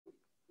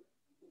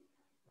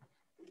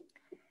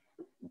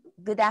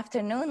Good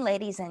afternoon,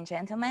 ladies and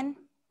gentlemen.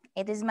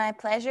 It is my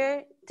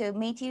pleasure to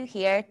meet you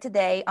here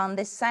today on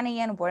this sunny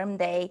and warm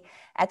day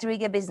at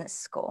Riga Business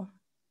School.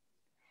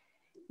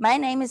 My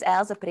name is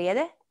Elza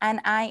Priede,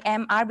 and I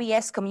am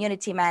RBS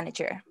Community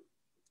Manager.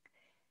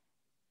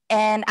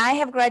 And I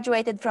have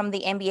graduated from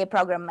the MBA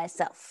program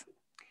myself.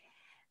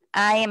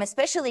 I am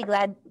especially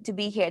glad to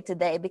be here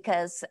today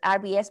because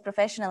RBS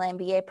Professional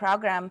MBA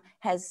program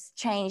has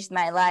changed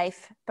my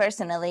life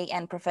personally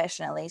and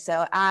professionally.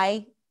 So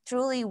I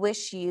truly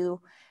wish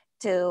you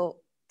to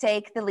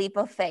take the leap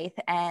of faith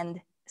and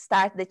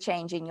start the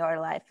change in your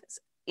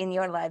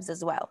lives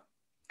as well.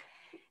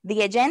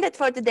 The agenda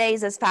for today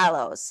is as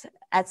follows.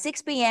 At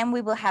 6 p.m.,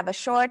 we will have a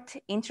short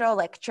intro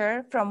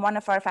lecture from one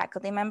of our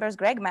faculty members,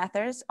 Greg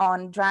Mathers,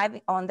 on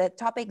the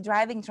topic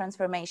driving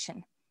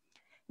transformation.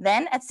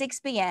 Then at 6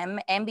 p.m.,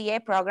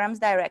 MBA Programs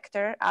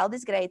Director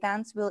Aldis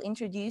Greitans will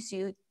introduce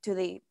you to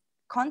the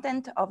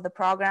content of the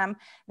program,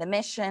 the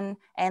mission,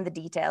 and the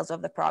details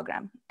of the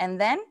program.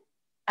 And then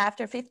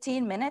after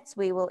 15 minutes,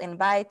 we will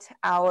invite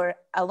our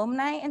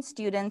alumni and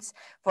students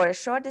for a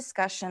short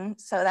discussion.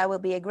 So that will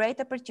be a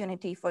great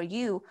opportunity for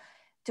you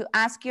to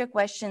ask your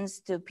questions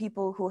to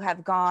people who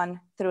have gone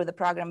through the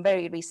program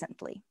very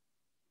recently.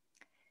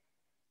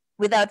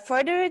 Without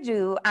further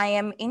ado, I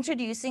am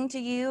introducing to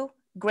you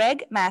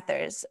Greg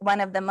Mathers, one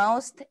of the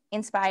most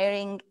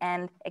inspiring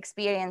and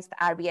experienced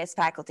RBS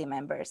faculty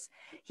members.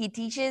 He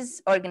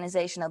teaches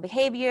organizational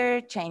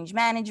behavior, change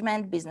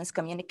management, business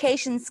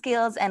communication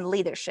skills, and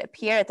leadership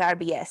here at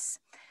RBS.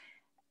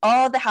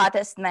 All the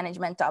hottest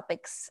management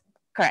topics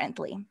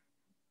currently.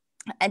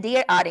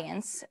 Dear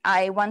audience,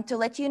 I want to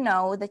let you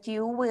know that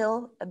you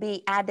will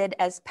be added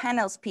as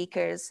panel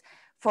speakers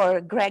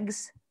for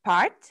Greg's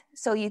part,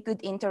 so you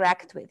could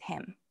interact with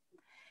him.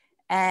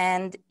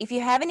 And if you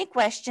have any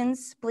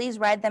questions, please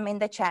write them in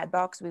the chat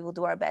box. We will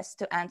do our best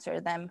to answer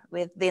them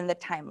within the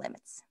time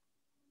limits.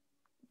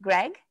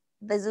 Greg,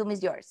 the Zoom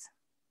is yours.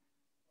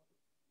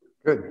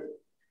 Good.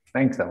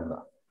 Thanks,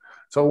 Elza.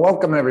 So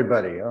welcome,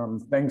 everybody.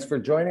 Thanks for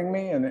joining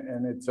me.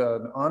 And it's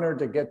an honor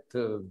to get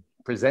to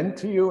present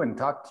to you and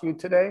talk to you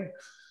today.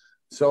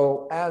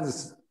 So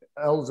as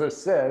Elza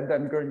said,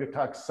 I'm going to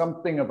talk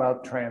something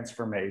about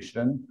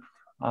transformation.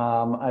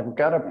 I've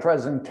got a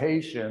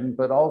presentation,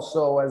 but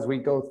also as we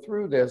go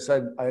through this,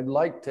 I'd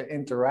like to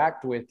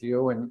interact with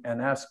you and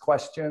ask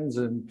questions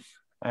and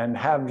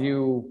have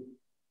you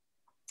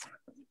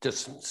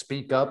just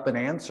speak up and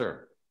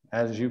answer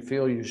as you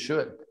feel you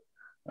should.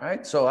 All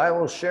right, so I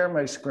will share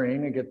my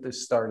screen and get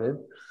this started.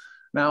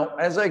 Now,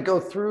 as I go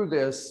through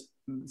this,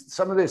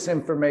 some of this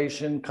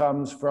information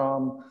comes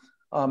from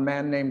a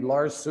man named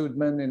Lars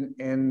Soodman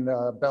in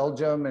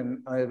Belgium, and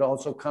it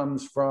also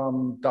comes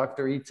from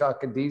Dr.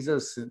 Itzhak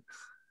Adizes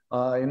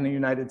in the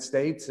United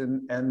States.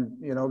 And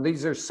you know,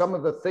 these are some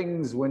of the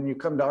things when you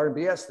come to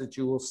RBS that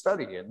you will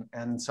study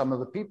and some of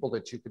the people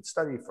that you could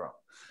study from.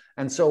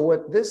 And so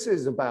what this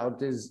is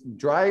about is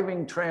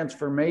driving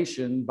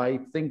transformation by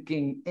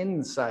thinking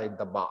inside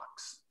the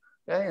box.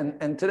 Okay?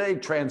 And today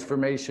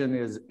transformation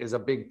is a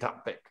big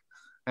topic.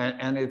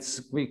 And it's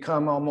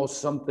become almost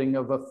something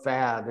of a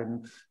fad.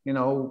 And, you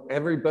know,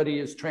 everybody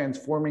is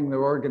transforming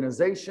their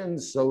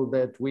organizations so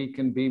that we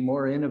can be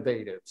more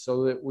innovative,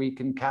 so that we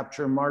can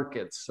capture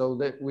markets, so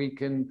that we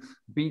can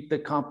beat the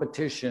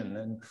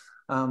competition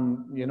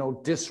and, you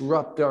know,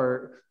 disrupt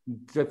our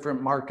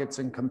different markets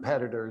and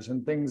competitors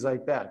and things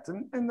like that.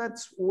 And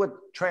that's what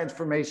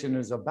transformation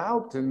is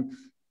about. And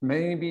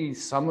maybe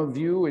some of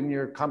you in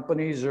your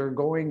companies are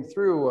going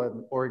through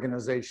an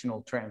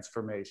organizational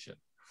transformation.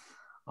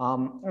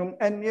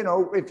 And you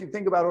know, if you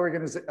think about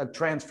a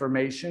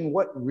transformation,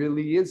 what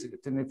really is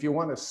it? And if you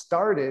want to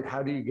start it,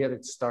 how do you get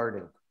it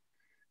started?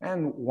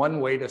 And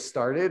one way to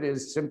start it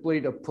is simply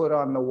to put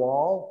on the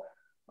wall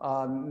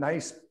a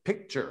nice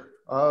picture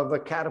of a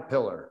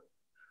caterpillar.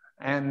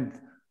 And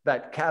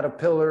that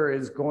caterpillar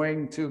is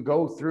going to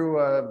go through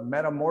a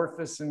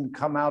metamorphosis and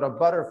come out a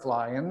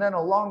butterfly. And then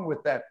along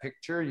with that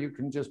picture, you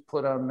can just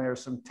put on there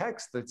some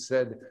text that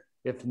said,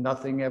 if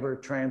nothing ever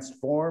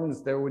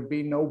transforms, there would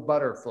be no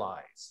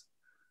butterflies.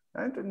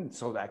 And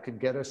so that could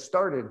get us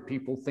started,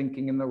 people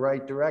thinking in the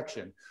right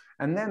direction.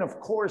 And then, of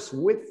course,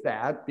 with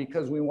that,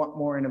 because we want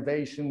more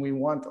innovation, we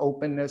want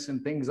openness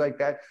and things like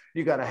that,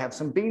 you got to have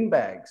some bean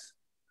bags.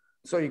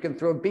 So you can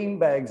throw bean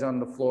bags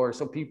on the floor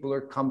so people are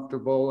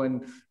comfortable,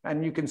 and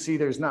you can see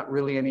there's not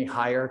really any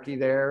hierarchy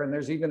there. And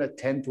there's even a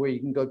tent where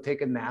you can go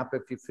take a nap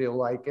if you feel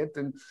like it.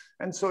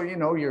 And so, you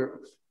know,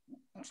 you're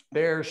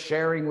there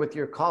sharing with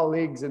your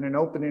colleagues in an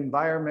open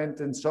environment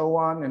and so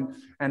on.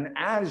 And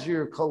as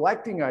you're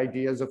collecting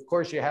ideas, of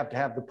course, you have to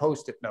have the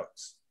Post-it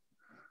notes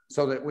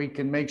so that we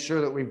can make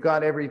sure that we've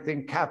got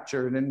everything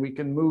captured and we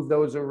can move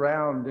those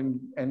around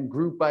and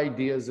group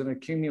ideas and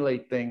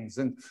accumulate things.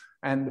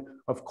 And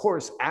of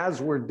course,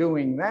 as we're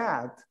doing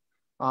that,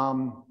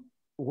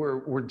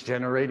 we're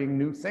generating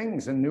new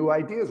things and new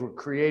ideas. We're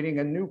creating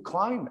a new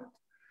climate.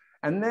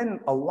 And then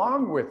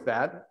along with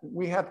that,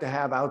 we have to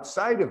have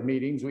outside of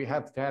meetings, we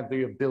have to have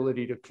the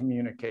ability to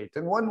communicate.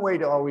 And one way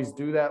to always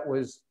do that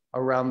was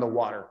around the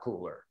water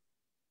cooler.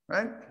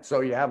 right?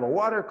 So you have a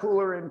water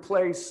cooler in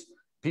place,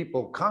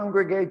 people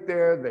congregate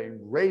there, they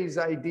raise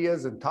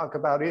ideas and talk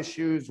about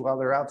issues while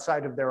they're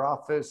outside of their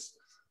office,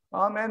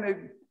 and it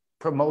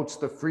promotes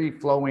the free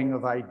flowing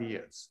of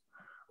ideas.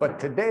 But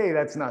today,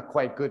 that's not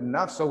quite good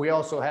enough, so we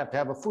also have to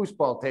have a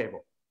foosball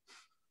table.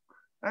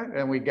 Right?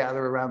 And we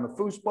gather around the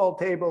foosball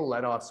table,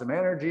 let off some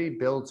energy,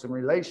 build some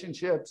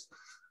relationships,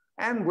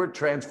 and we're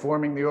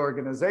transforming the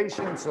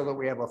organization so that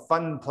we have a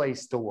fun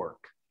place to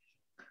work.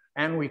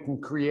 And we can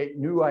create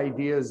new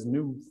ideas,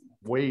 new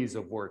ways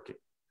of working.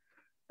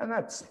 And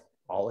that's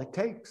all it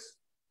takes,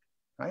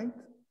 right?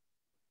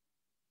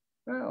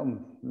 Well,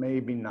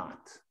 maybe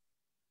not,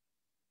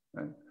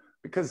 right?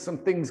 Because some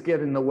things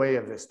get in the way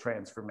of this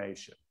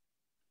transformation.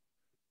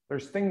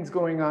 There's things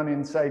going on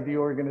inside the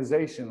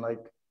organization, like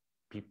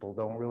people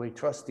don't really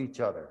trust each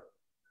other.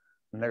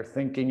 And they're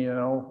thinking, you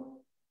know,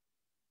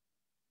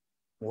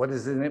 what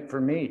is in it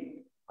for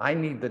me? I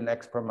need the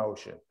next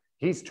promotion.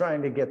 He's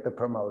trying to get the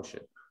promotion.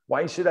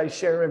 Why should I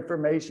share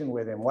information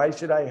with him? Why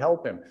should I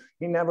help him?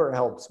 He never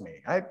helps me.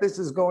 This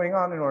is going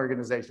on in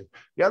organizations.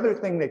 The other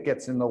thing that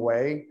gets in the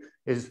way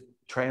is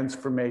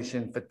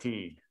transformation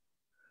fatigue.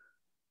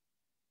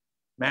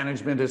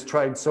 Management has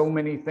tried so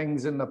many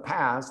things in the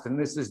past, and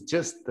this is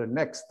just the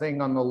next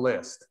thing on the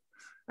list.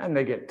 And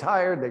they get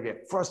tired, they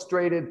get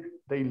frustrated,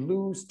 they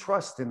lose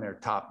trust in their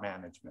top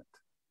management.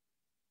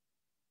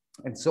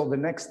 And so the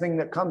next thing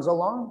that comes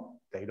along,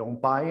 they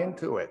don't buy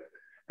into it.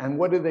 And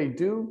what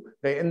do?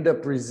 They end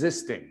up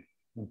resisting,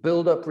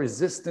 build up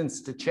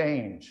resistance to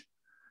change.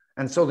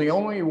 And so the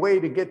only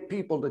way to get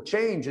people to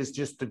change is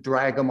just to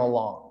drag them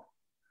along.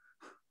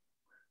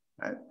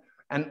 Right?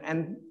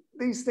 And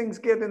these things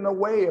get in the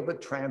way of a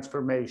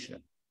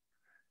transformation.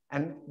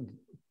 And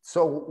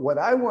so what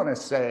I want to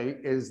say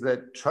is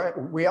that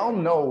we all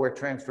know where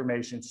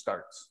transformation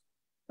starts.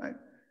 Right?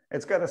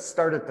 It's got to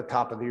start at the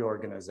top of the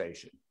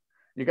organization.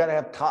 You got to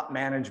have top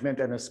management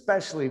and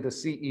especially the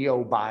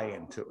CEO buy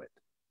into it.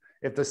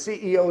 If the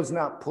CEO is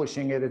not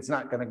pushing it, it's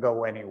not going to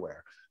go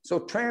anywhere. So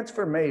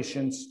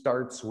transformation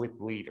starts with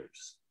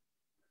leaders.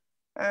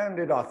 And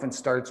it often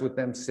starts with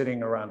them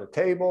sitting around a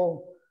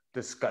table,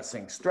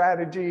 discussing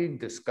strategy,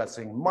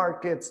 discussing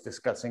markets,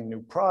 discussing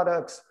new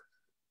products.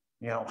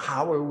 You know,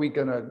 how are we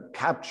going to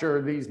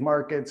capture these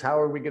markets? How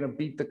are we going to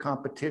beat the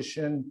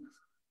competition?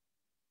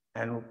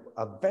 And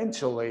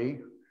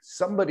eventually,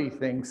 somebody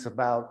thinks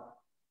about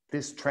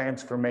this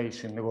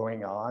transformation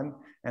going on,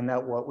 and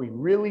that what we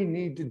really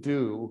need to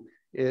do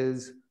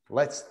is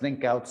let's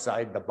think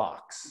outside the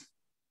box.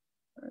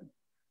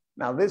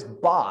 Now, this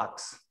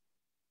box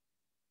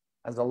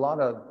has a lot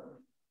of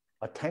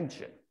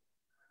attention.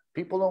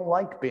 People don't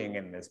like being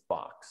in this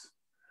box.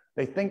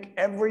 They think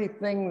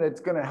everything that's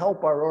going to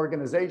help our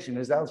organization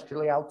is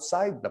actually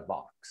outside the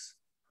box.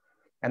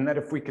 And that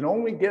if we can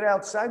only get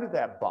outside of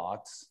that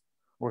box,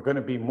 we're going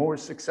to be more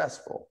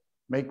successful,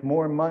 make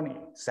more money,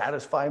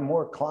 satisfy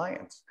more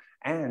clients,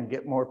 and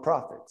get more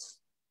profits.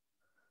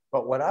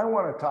 But what I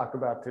want to talk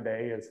about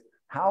today is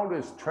how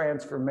does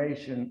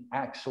transformation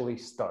actually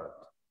start?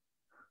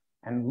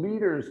 And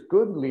leaders,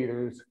 good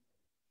leaders,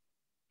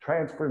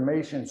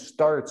 transformation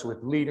starts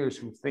with leaders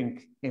who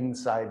think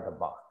inside the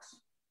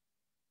box.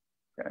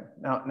 Okay.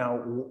 Now,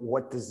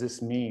 what does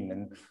this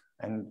mean,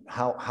 and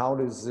how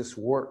does this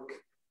work?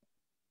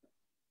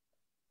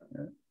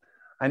 Okay.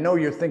 I know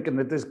you're thinking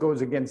that this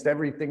goes against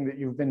everything that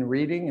you've been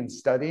reading and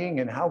studying,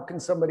 and how can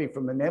somebody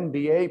from an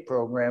MBA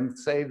program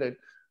say that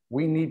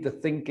we need to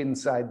think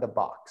inside the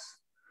box?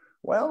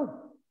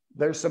 Well,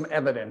 there's some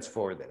evidence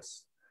for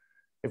this.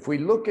 If we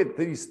look at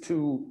this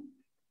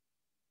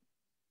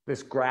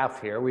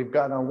graph here, we've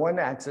got on one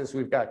axis,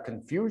 we've got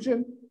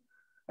confusion,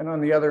 and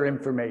on the other,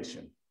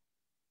 information.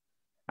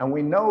 And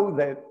we know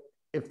that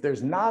if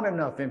there's not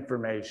enough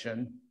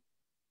information,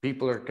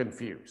 people are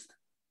confused.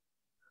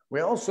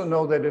 We also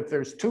know that if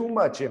there's too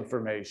much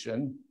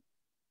information,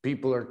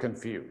 people are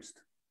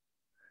confused.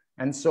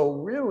 And so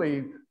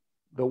really,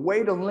 the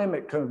way to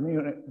limit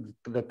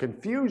the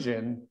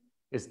confusion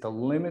is to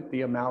limit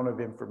the amount of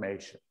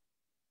information.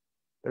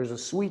 There's a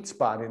sweet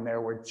spot in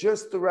there where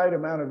just the right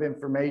amount of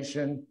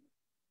information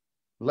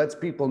lets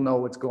people know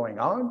what's going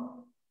on,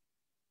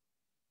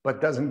 but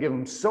doesn't give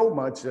them so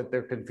much that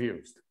they're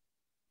confused.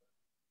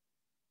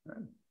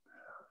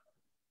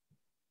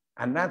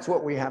 And that's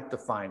what we have to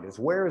find, is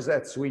where is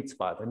that sweet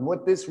spot? And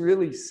what this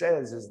really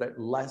says is that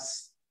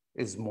less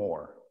is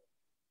more.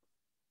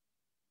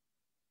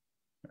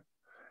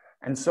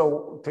 And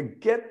so to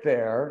get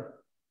there,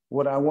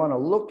 what I want to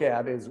look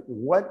at is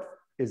what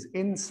is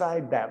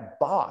inside that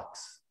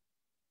box.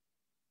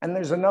 And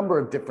there's a number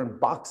of different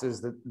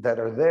boxes that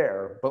are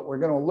there, but we're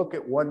going to look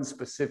at one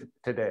specific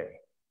today.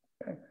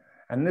 Okay?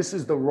 And this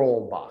is the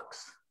role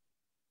box.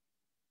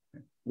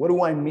 What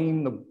do I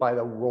mean by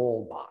the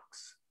role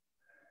box?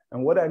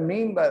 And what I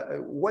mean by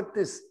what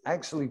this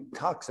actually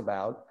talks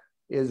about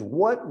is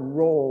what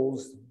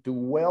roles do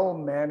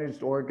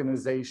well-managed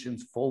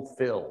organizations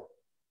fulfill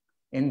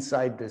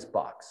inside this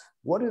box?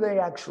 What do they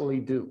actually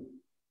do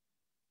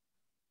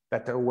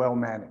that they're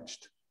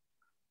well-managed?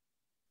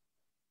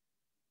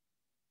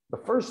 the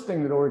first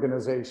thing that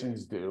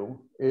organizations do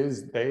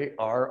is they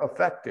are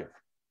effective.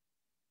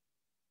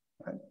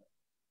 Right?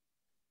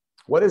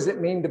 What does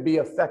it mean to be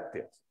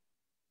effective?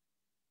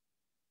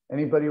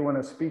 Anybody want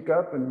to speak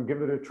up and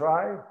give it a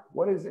try?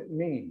 What does it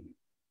mean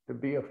to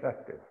be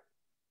effective?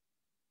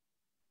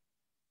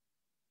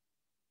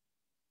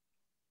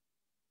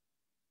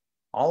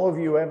 All of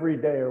you every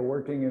day are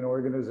working in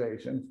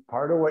organizations.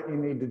 Part of what you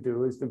need to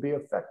do is to be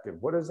effective.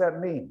 What does that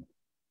mean?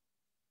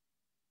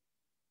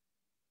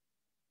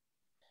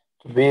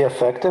 To be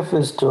effective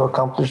is to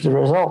accomplish the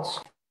results.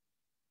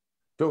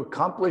 To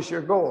accomplish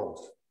your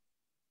goals.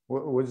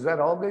 Was that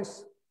all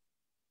this?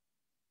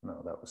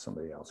 No, that was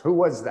somebody else. Who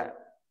was that?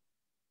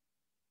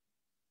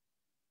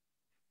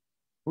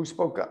 Who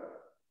spoke up?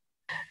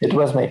 It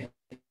was me.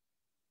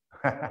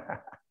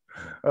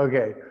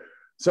 Okay,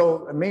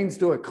 so it means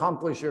to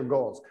accomplish your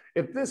goals.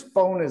 If this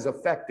phone is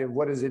effective,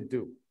 what does it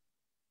do?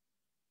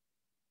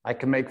 I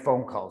can make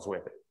phone calls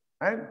with it,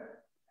 right?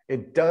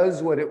 It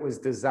does what it was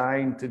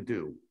designed to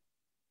do.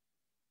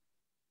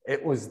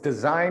 It was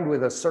designed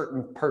with a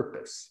certain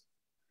purpose.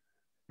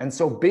 And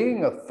so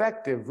being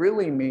effective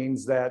really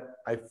means that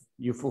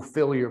you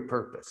fulfill your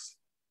purpose.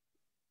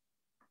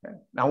 Okay.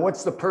 Now,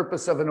 what's the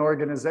purpose of an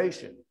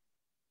organization?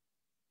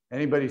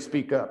 Anybody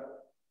speak up?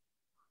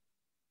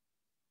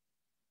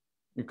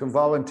 You can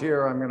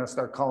volunteer, or I'm going to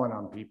start calling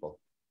on people.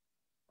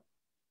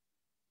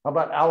 How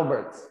about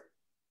Albert?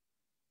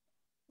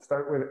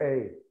 Start with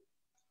A.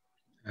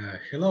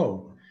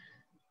 Hello.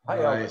 Hi,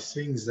 I Albert.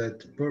 think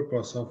that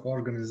purpose of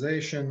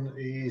organization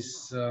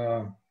is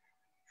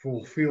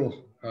fulfill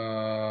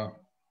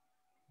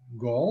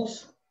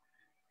goals.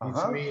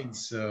 It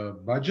means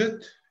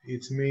budget.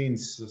 It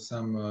means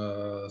some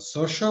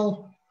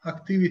social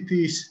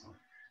activities,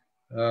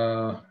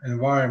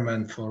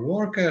 environment for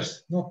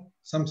workers. No,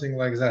 something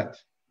like that.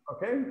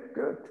 Okay,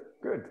 good,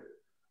 good.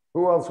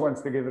 Who else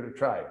wants to give it a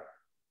try?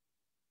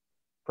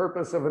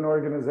 Purpose of an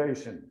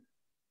organization.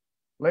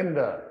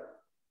 Linda.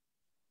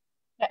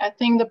 I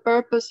think the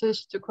purpose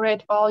is to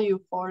create value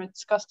for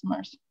its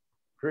customers.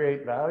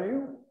 Create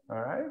value. All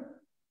right.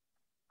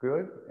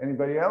 Good.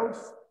 Anybody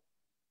else?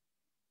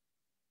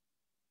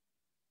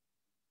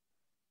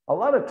 A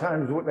lot of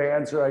times what the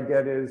answer I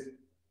get is,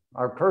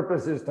 our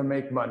purpose is to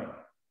make money,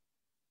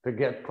 to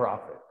get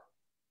profit.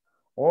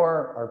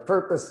 Or our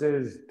purpose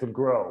is to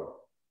grow.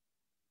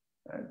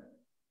 Right?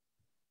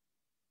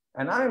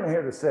 And I'm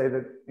here to say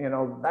that,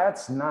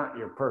 that's not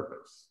your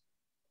purpose.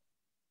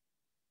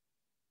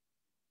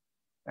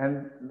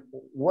 And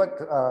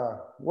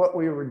what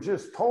we were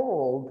just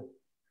told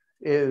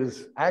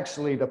is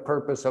actually the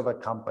purpose of a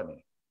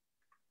company.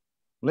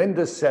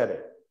 Linda said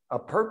it. The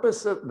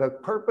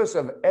purpose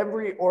of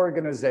every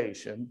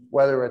organization,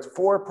 whether it's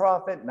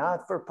for-profit,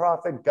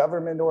 not-for-profit,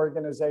 government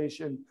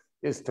organization,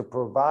 is to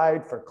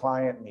provide for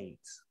client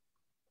needs.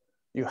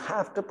 You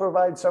have to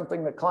provide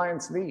something that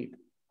clients need.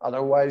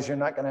 Otherwise, you're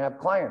not going to have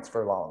clients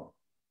for long,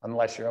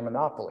 unless you're a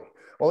monopoly.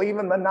 Well,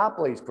 even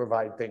monopolies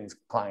provide things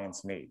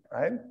clients need,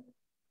 right?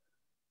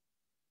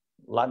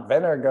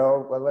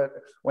 Latvenergo, well,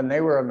 when they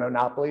were a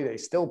monopoly, they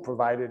still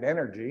provided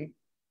energy.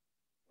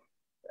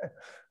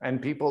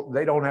 And people,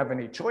 they don't have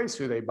any choice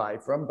who they buy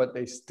from, but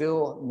they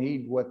still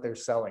need what they're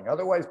selling.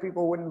 Otherwise,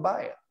 people wouldn't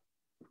buy it.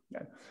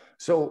 Okay.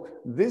 So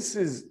this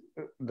is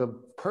the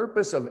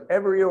purpose of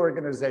every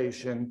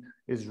organization,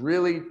 is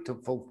really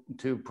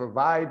to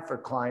provide for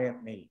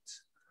client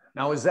needs.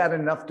 Now, is that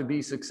enough to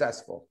be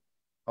successful?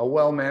 A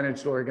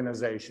well-managed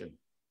organization?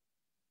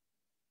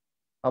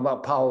 How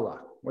about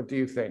Paula? What do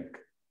you think?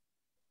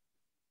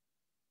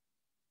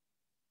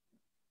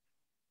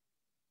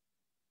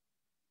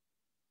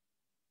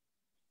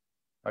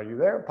 Are you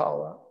there,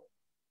 Paula?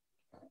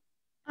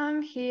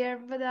 I'm here,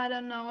 but I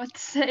don't know what to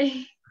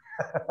say.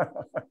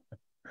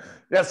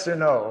 Yes or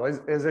no?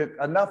 Is it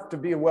enough to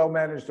be a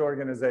well-managed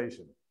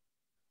organization?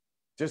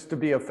 Just to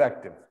be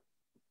effective,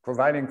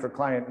 providing for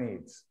client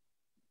needs?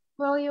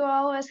 Well, you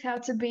always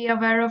have to be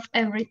aware of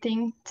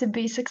everything to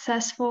be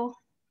successful.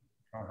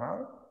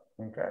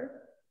 Okay.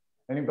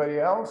 Anybody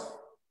else?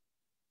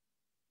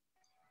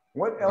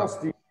 What else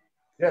do you...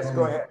 Yes,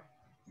 go ahead.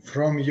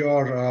 From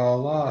your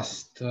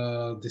last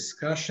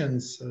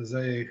discussions,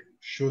 they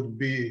should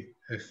be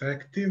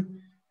effective,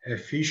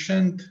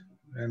 efficient,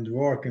 and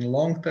work in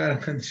long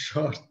term and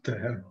short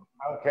term.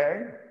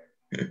 Okay.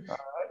 All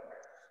right.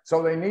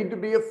 So they need to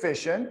be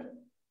efficient,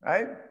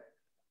 right?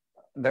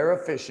 They're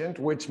efficient,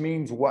 which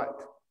means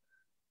what?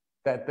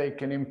 That they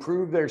can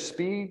improve their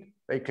speed,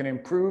 they can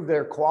improve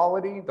their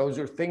quality. Those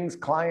are things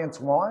clients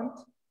want.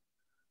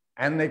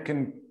 And they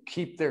can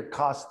keep their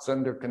costs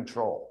under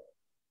control.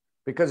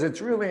 Because it's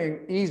really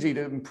easy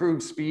to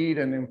improve speed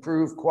and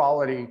improve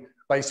quality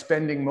by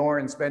spending more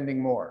and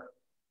spending more.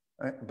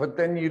 Right? But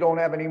then you don't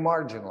have any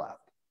margin left.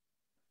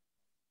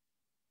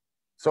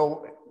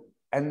 So,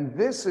 and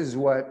this is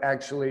what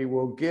actually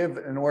will give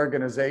an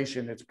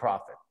organization its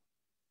profit.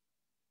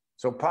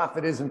 So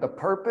profit isn't the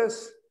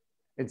purpose,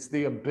 it's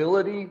the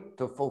ability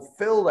to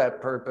fulfill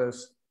that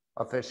purpose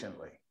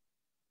efficiently.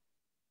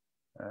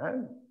 All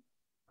right?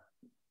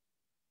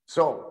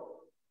 So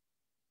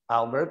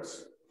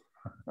Alberts.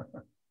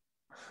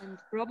 And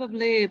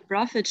probably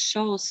profit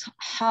shows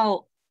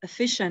how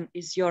efficient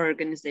is your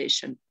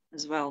organization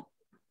as well.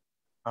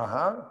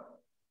 All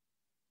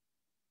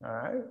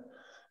right.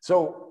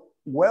 So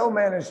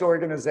well-managed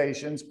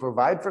organizations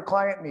provide for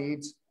client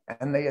needs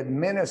and they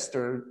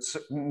administer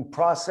certain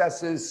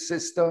processes,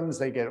 systems,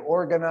 they get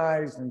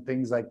organized and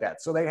things like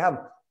that. So they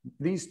have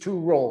these two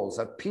roles,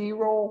 a P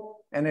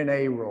role and an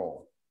A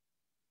role.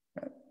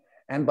 Okay?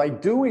 And by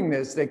doing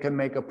this, they can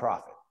make a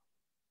profit.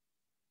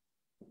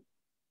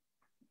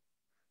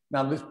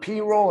 Now this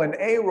P role and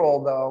A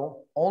role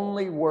though,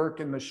 only work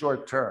in the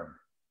short term.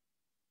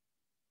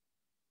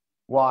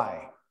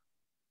 Why?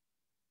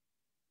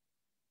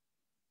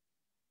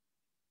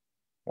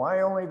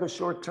 Why only the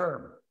short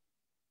term?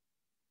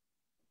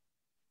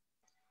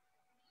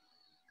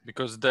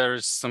 Because there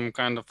is some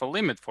kind of a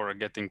limit for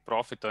getting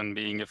profit and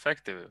being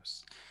effective.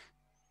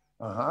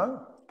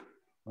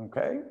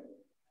 Okay.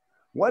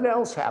 What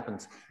else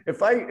happens?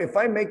 If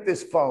I make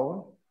this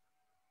phone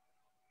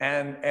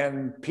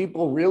and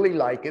people really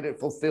like it, it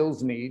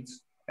fulfills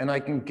needs, and I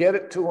can get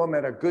it to them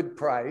at a good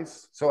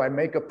price, so I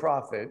make a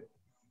profit,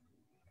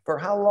 for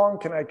how long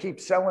can I keep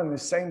selling the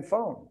same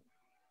phone?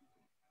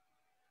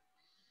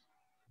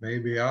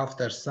 Maybe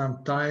after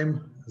some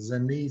time, the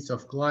needs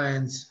of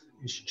clients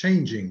is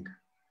changing.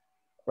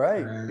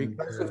 Right, And,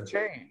 because of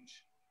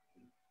change.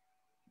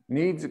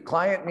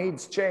 Client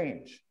needs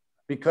change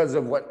because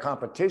of what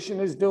competition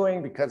is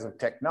doing, because of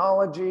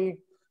technology,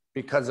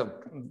 because of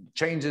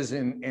changes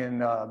in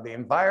the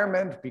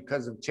environment,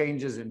 because of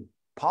changes in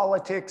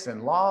politics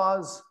and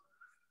laws.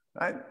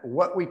 Right?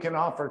 What we can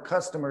offer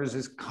customers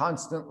is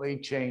constantly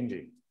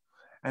changing.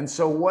 And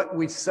so what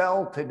we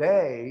sell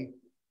today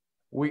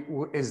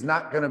is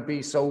not going to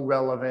be so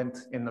relevant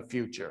in the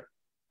future.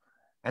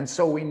 And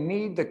so we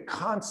need to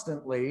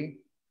constantly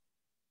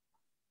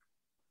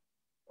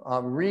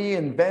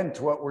reinvent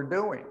what we're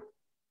doing.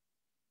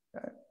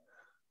 Okay?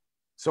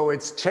 So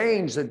it's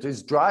change that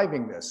is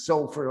driving this.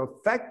 So for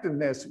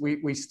effectiveness,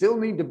 we still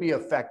need to be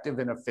effective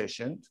and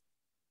efficient,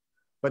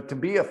 but to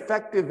be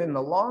effective in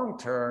the long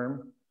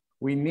term,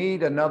 we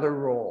need another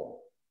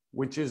role,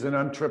 which is an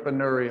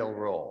entrepreneurial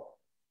role.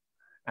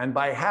 And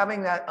by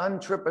having that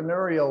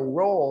entrepreneurial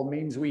role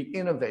means we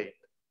innovate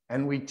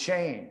and we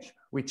change.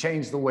 We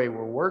change the way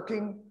we're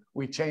working,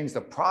 we change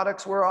the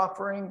products we're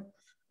offering,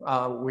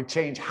 we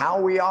change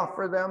how we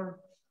offer them,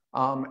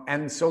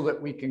 and so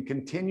that we can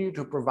continue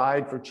to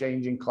provide for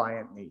changing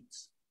client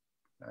needs.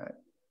 All right?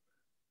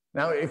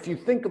 Now, if you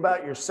think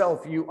about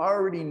yourself, you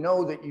already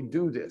know that you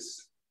do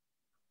this.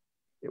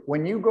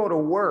 When you go to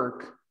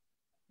work,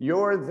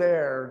 you're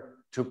there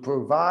to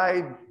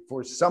provide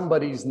for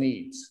somebody's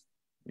needs.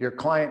 Your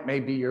client may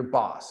be your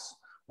boss,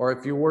 or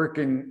if you work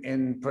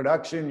in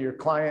production, your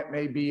client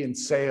may be in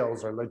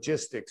sales or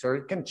logistics, or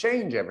it can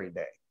change every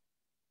day.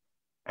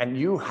 And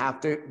you have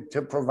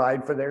to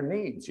provide for their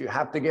needs. You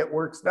have to get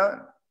works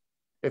done.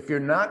 If you're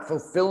not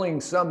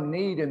fulfilling some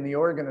need in the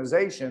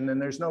organization, then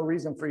there's no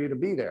reason for you to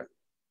be there.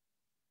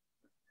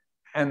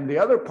 And the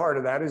other part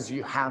of that is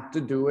you have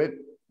to do it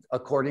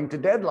according to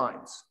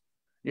deadlines.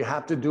 You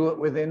have to do it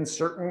within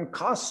certain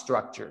cost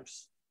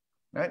structures,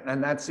 right?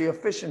 And that's the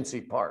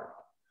efficiency part.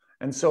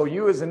 And so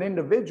you as an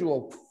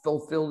individual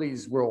fulfill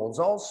these roles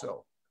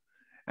also.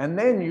 And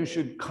then you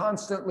should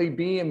constantly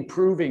be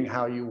improving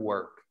how you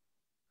work.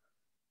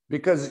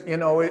 Because, you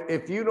know,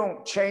 if you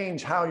don't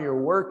change how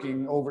you're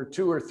working over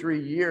 2 or 3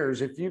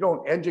 years, if you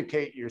don't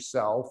educate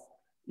yourself,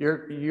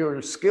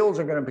 your skills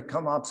are going to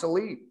become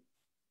obsolete.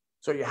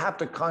 So you have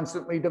to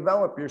constantly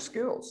develop your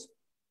skills.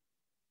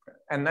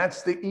 And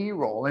that's the E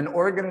role. And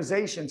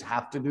organizations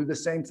have to do the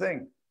same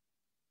thing.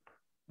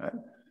 Right?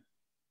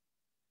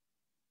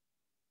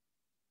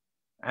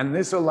 And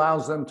this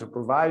allows them to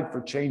provide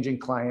for changing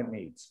client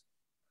needs.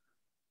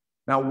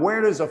 Now,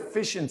 where does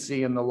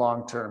efficiency in the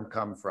long term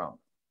come from?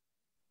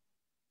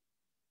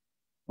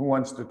 Who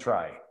wants to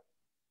try?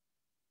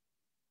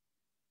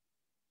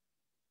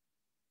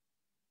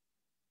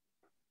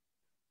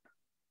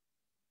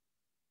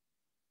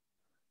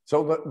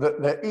 So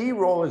the E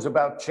role is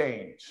about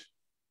change.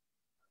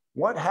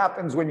 What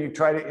happens when you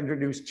try to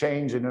introduce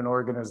change in an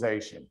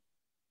organization?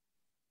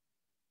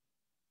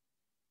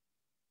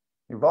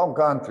 You've all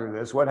gone through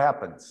this. What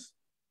happens?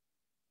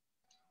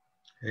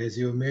 As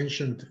you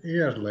mentioned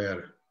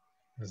earlier,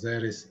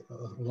 there is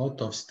a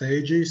lot of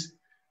stages.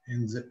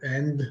 In the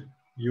end,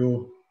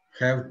 you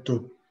have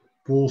to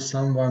pull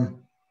someone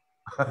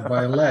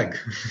by a leg.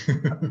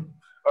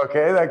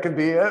 Okay, that could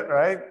be it,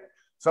 right?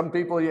 Some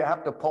people you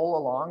have to pull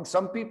along.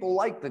 Some people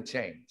like the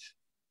change.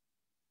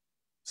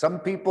 Some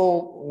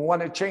people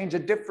want to change a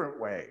different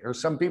way, or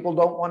some people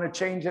don't want to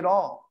change at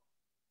all,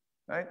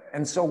 right?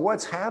 And so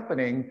what's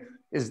happening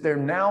is they're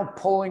now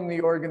pulling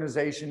the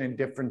organization in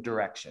different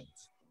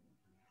directions.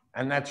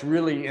 And that's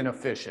really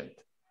inefficient,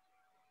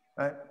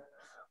 right?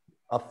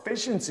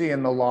 Efficiency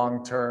in the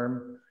long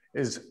term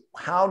is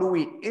how do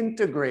we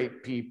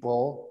integrate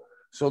people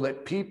so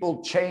that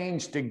people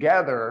change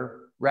together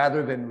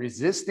rather than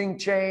resisting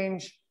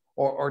change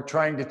or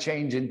trying to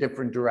change in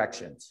different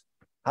directions.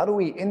 How do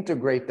we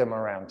integrate them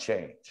around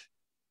change?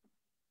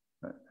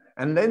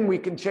 And then we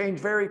can change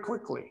very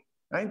quickly,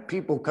 right?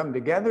 People come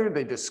together,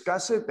 they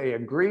discuss it, they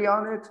agree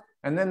on it,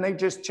 and then they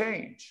just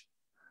change.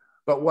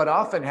 But what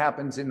often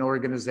happens in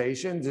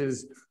organizations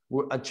is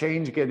a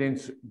change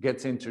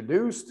gets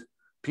introduced.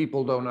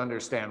 People don't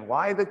understand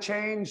why the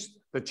change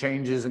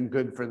isn't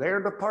good for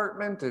their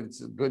department,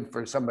 it's good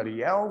for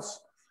somebody else,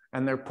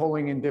 and they're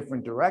pulling in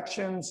different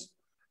directions,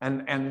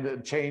 and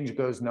the change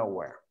goes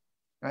nowhere,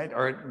 right?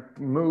 Or it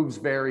moves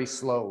very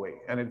slowly,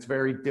 and it's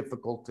very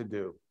difficult to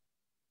do.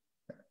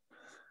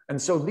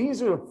 And so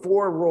these are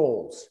 4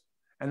 roles,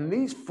 and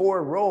these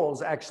 4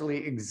 roles actually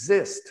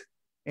exist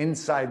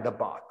inside the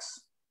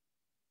box.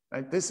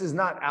 Right? This is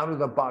not out of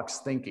the box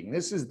thinking.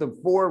 This is the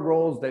 4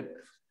 roles that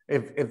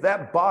if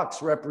that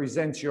box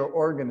represents your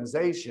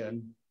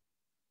organization,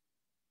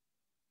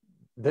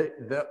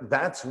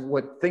 that's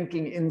what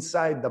thinking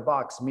inside the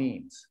box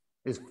means,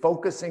 is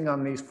focusing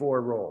on these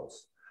 4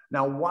 roles.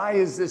 Now, why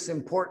is this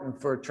important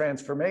for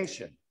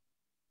transformation?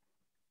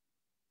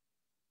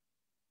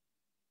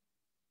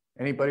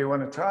 Anybody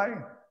want to try?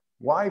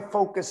 Why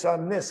focus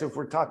on this if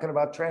we're talking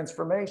about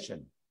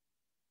transformation?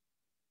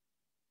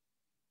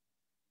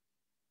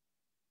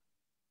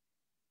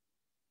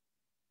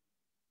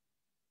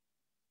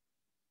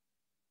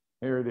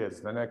 Here it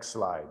is, the next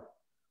slide.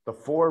 The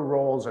 4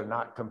 roles are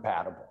not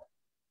compatible.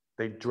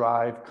 They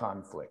drive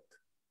conflict.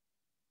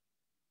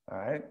 All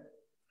right?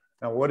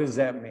 Now, what does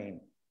that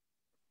mean?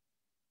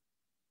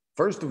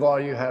 First of all,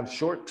 you have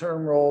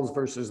short-term roles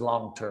versus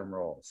long-term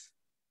roles.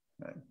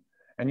 Right?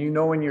 And you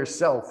know in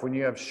yourself, when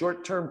you have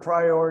short-term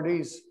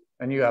priorities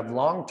and you have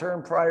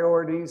long-term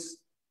priorities,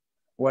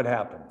 what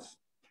happens?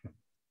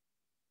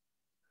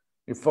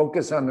 You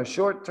focus on the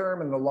short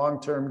term and the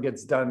long term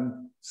gets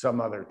done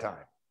some other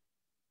time.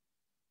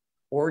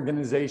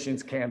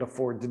 Organizations can't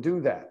afford to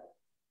do that.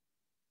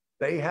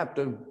 They have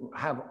to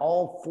have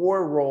all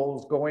 4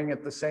 roles going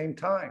at the same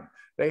time.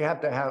 They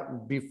have to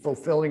be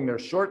fulfilling their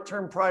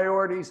short-term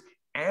priorities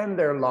and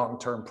their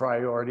long-term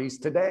priorities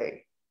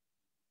today.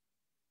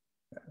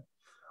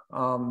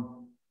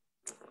 And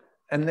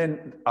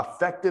then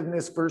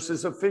effectiveness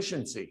versus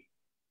efficiency.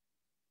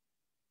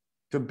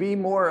 To be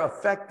more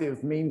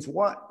effective means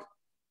what?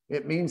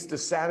 It means to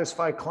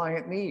satisfy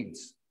client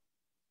needs.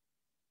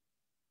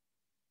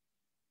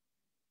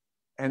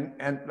 And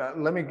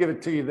let me give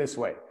it to you this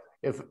way.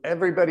 If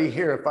everybody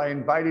here, if I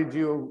invited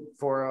you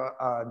for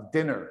a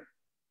dinner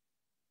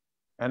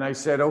and I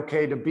said,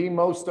 okay, to be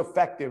most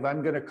effective,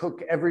 I'm going to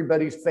cook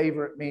everybody's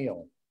favorite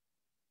meal.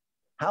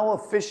 How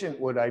efficient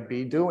would I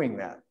be doing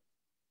that?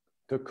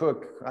 To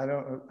cook, I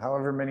don't know,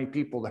 however many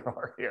people there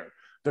are here,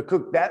 to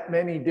cook that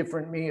many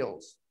different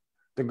meals,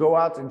 to go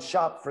out and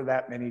shop for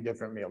that many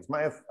different meals.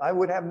 I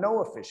would have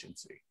no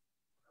efficiency.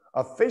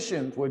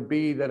 Efficient would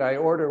be that I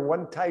order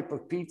one type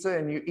of pizza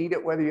and you eat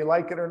it whether you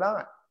like it or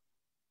not.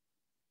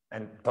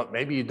 But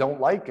maybe you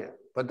don't like it,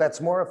 but that's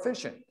more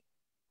efficient.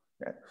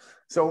 Okay?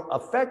 So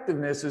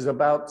effectiveness is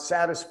about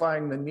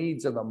satisfying the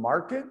needs of the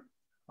market.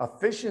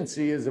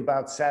 Efficiency is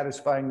about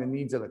satisfying the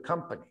needs of the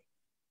company.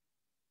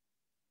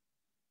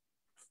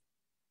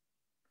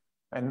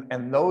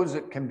 And those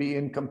can be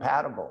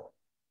incompatible.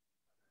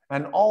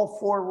 And all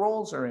 4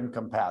 roles are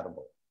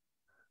incompatible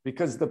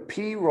because the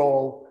P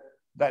role,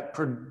 that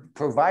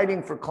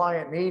providing for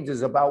client needs,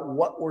 is about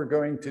what we're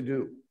going to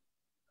do.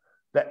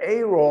 The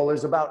A role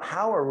is about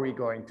how are we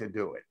going to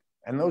do it.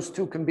 And those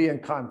 2 can be in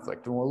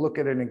conflict. And we'll look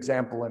at an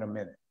example in a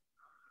minute.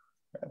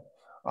 Okay.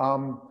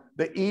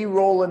 The E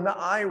role and the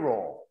I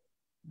role.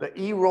 The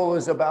E role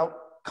is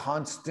about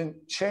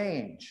constant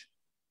change.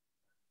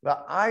 The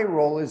I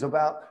role is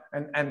about,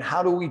 and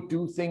how do we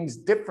do things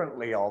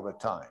differently all the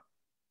time?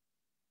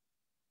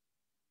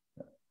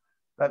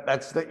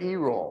 That's the E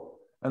role.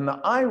 And the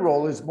I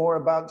role is more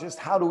about just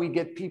how do we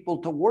get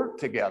people to work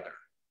together?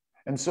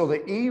 And so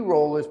the E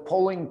role is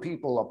pulling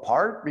people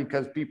apart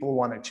because people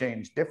want to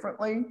change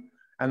differently.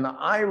 And the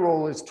I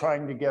role is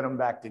trying to get them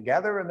back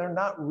together, and they're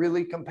not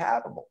really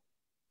compatible.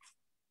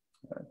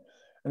 Okay.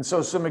 And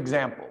so some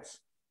examples.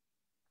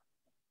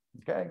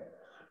 Okay.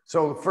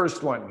 So the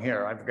first one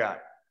here I've got,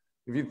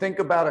 if you think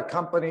about a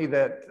company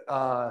that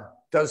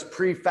does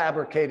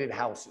prefabricated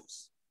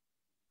houses.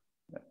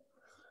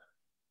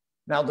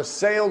 Now, the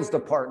sales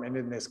department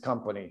in this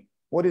company,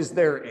 what is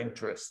their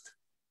interest?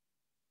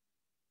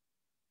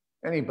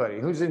 Anybody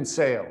who's in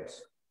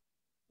sales?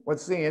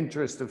 What's the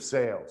interest of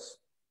sales?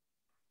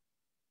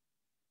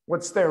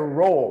 What's their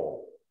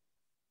role?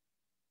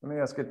 Let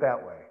me ask it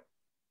that way.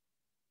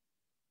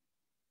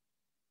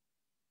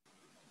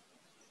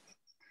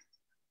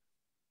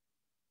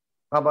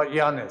 How about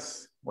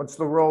Giannis? What's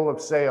the role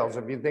of sales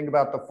if you think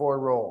about the 4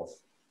 roles?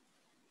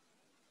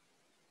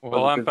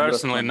 Well, I'm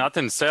personally not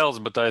in sales,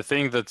 but I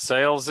think that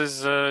sales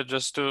is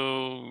just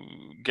to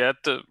get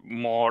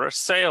more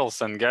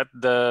sales and get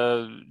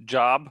the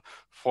job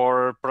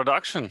for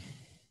production.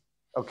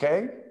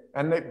 Okay,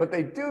 but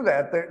they do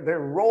that. Their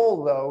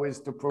role, though, is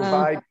to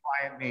provide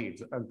client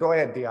needs. Go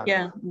ahead, Diana.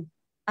 Yeah,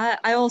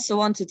 I also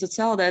wanted to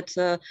tell that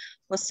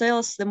for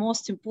sales, the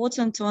most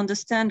important to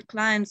understand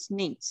clients'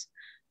 needs.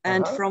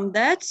 And from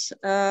that,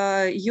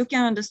 you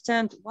can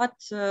understand what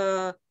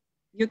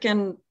you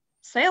can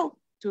sell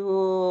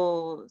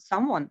to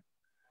someone.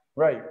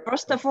 Right.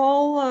 First of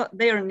all,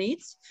 their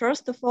needs.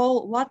 First of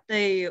all, what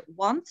they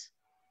want,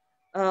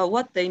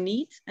 what they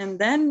need, and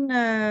then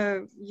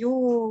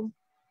you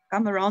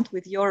come around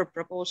with your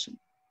proposal.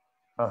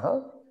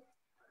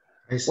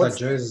 I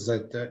suggest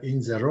that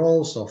in the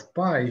roles of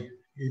PI,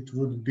 it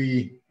would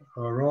be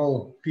a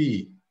role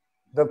P.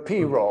 The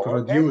P role.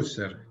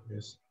 Producer, okay.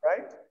 Yes.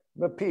 Right?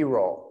 The P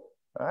role,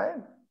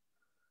 right?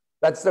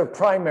 That's their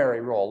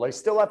primary role. They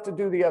still have to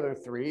do the other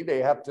three. They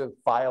have to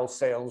file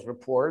sales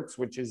reports,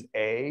 which is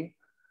A.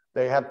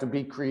 They have to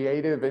be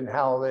creative in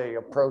how they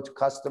approach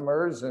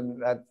customers,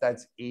 and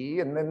that's E.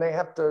 And then they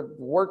have to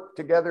work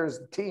together as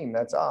a team,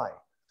 that's I.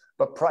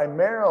 But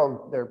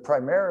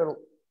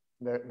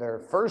their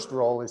first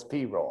role is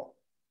P role,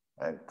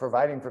 right?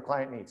 Providing for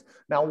client needs.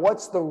 Now,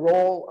 what's the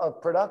role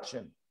of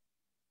production?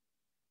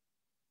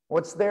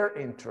 What's their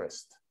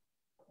interest?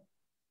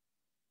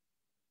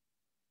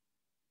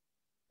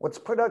 What's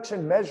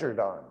production measured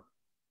on?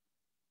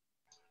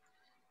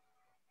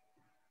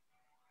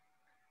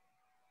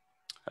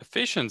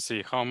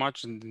 Efficiency, how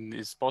much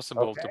is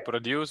possible to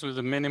produce with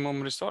the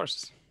minimum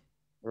resources.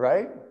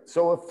 Right?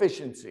 So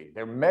efficiency,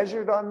 they're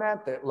measured on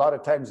that. A lot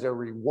of times they're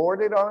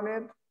rewarded on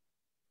it.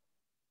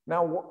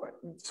 Now,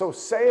 so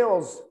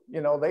sales, you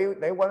know,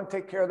 they want to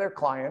take care of their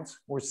clients.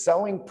 We're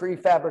selling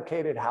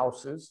prefabricated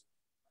houses.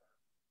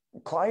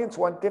 Clients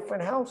want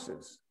different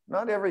houses.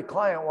 Not every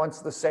client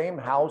wants the same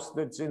house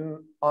that's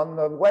on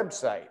the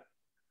website.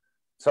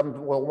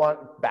 Some will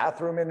want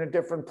bathroom in a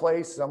different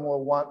place. Some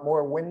will want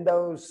more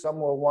windows.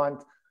 Some will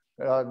want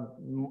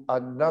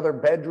another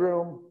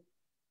bedroom.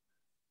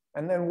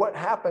 And then what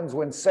happens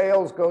when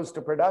sales goes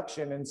to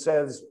production and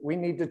says, we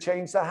need to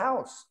change the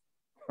house?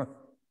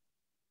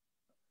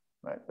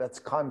 Right? That's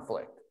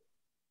conflict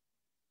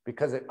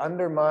because it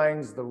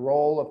undermines the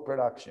role of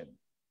production.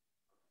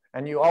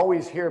 And you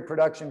always hear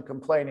production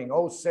complaining,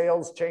 oh,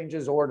 sales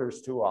changes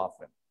orders too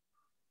often.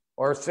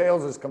 Or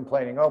sales is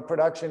complaining, oh,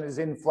 production is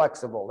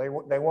inflexible.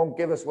 They won't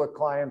give us what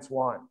clients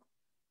want.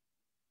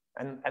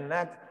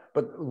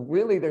 But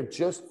really they're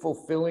just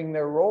fulfilling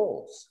their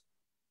roles.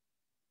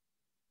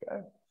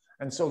 Okay?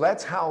 And so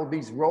that's how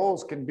these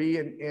roles can be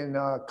in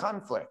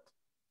conflict.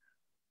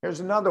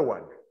 Here's another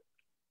one.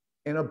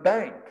 In a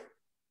bank,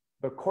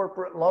 the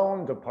corporate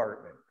loan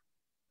department,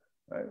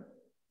 right?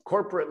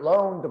 Corporate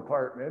loan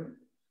department,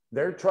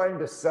 they're trying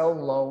to sell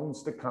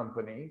loans to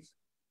companies.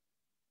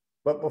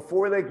 But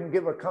before they can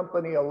give a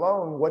company a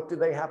loan, what do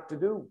they have to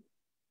do?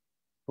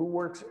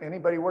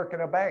 Anybody work in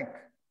a bank?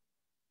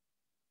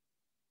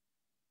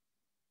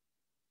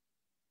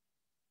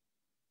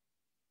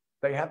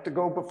 They have to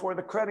go before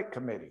the credit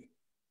committee,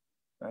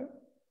 right?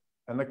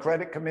 And the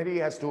credit committee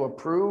has to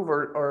approve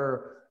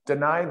or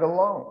deny the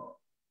loan.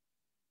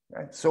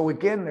 Right? So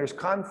again, there's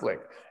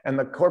conflict. And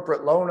the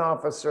corporate loan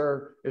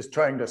officer is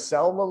trying to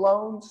sell the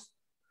loans.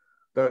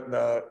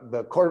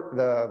 The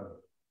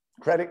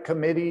credit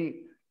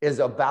committee is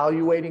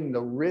evaluating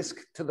the risk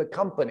to the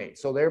company.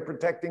 So they're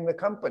protecting the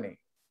company.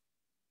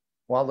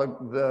 While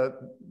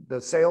the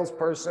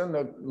salesperson,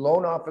 the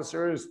loan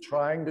officer is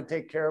trying to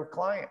take care of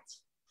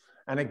clients.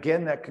 And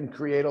again, that can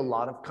create a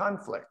lot of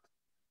conflict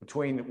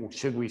between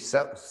should we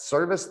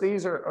service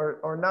these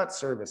or not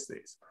service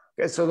these.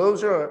 Okay, so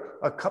those are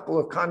a couple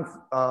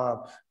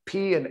of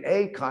P and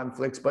A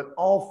conflicts, but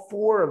all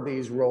four of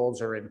these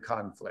roles are in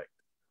conflict.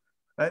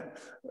 Right?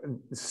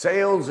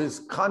 Sales is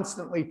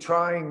constantly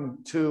trying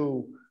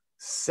to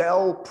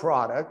sell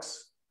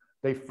products.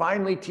 They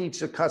finally teach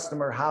the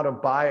customer how to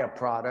buy a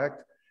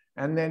product.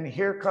 And then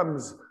here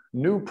comes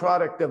new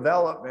product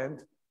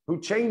development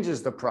who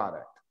changes the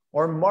product,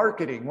 or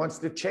marketing wants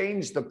to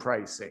change the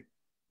pricing,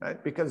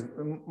 right? Because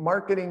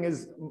marketing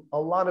is a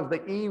lot of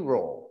the E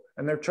role.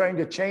 And they're trying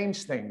to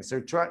change things. They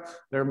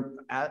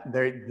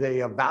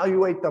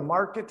evaluate the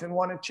market and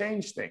want to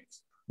change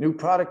things. New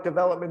product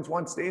development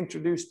wants to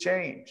introduce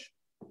change.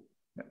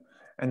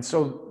 And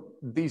so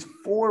these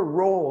four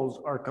roles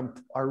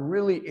are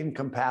really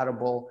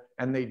incompatible,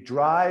 and they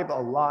drive a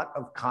lot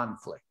of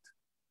conflict.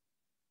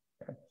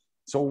 Okay?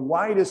 So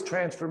why does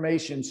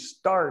transformation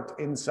start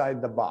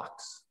inside the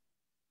box?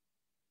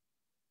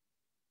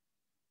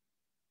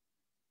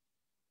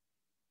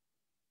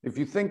 If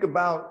you think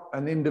about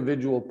an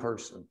individual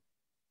person,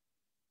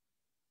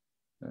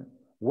 okay,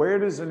 where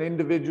does an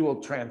individual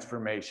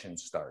transformation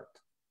start?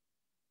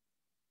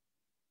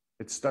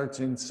 It starts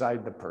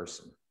inside the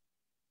person.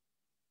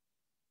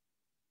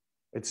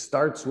 It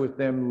starts with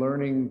them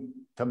learning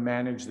to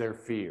manage their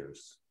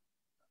fears,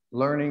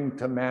 learning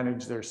to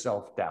manage their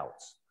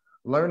self-doubts,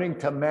 learning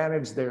to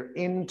manage their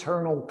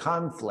internal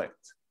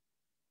conflict.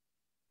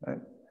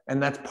 Right?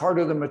 And that's part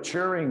of the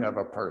maturing of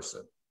a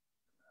person.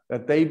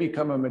 That they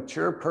become a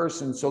mature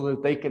person so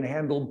that they can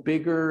handle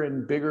bigger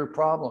and bigger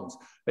problems.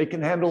 They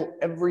can handle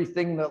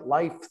everything that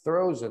life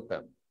throws at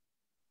them,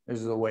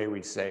 is the way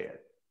we say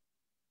it.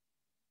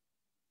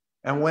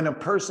 And when a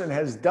person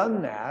has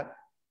done that,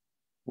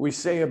 we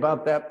say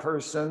about that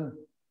person,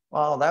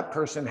 well, that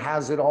person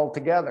has it all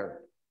together.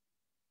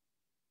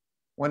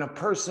 When a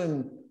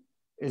person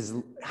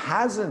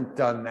hasn't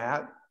done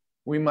that,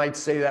 we might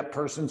say that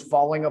person's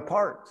falling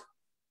apart.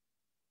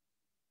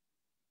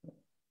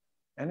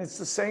 And it's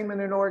the same in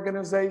an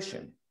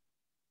organization.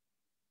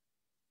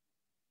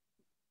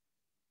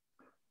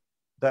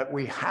 That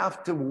we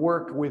have to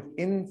work with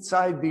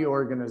inside the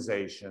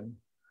organization.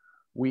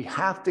 We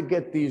have to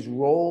get these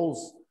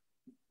roles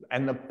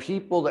and the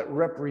people that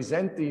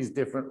represent these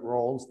different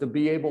roles to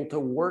be able to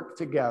work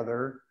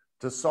together,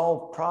 to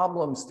solve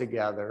problems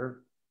together,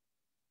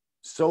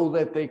 so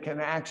that they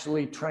can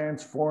actually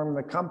transform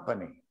the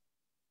company.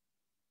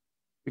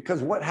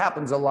 Because what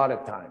happens a lot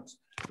of times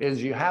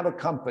is you have a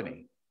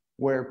company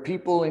where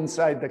people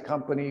inside the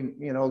company,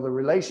 you know, the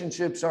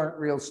relationships aren't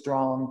real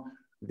strong.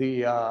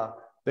 They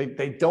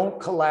don't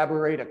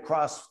collaborate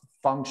across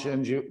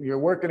functions. You're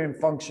working in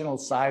functional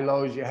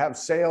silos. You have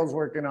sales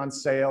working on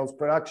sales,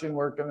 production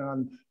working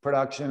on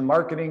production,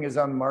 marketing is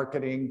on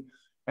marketing,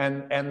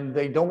 and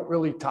they don't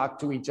really talk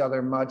to each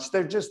other much.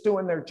 They're just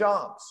doing their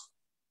jobs.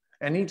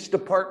 And each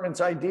department's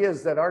idea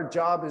is that our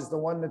job is the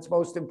one that's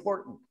most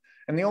important.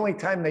 And the only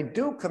time they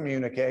do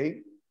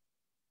communicate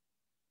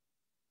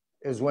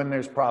is when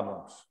there's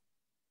problems.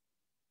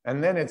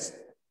 And then it's,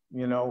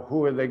 you know,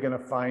 who are they going to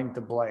find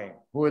to blame?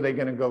 Who are they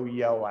going to go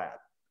yell at?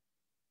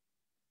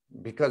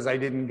 Because I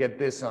didn't get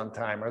this on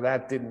time, or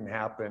that didn't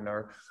happen,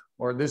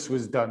 or this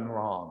was done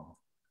wrong.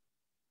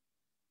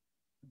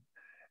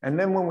 And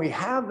then when we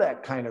have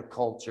that kind of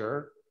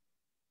culture,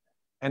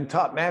 and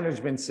top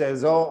management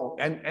says, oh,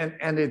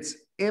 and it's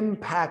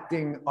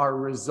impacting our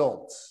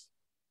results.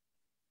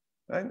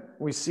 Right?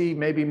 We see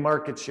maybe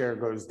market share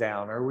goes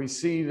down, or we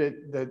see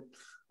that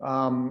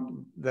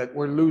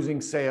we're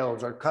losing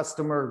sales, or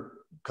customer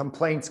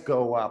complaints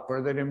go up,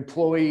 or that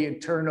employee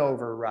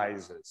turnover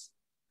rises.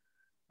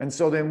 And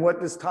so then what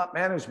does top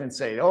management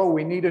say? Oh,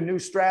 we need a new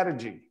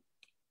strategy.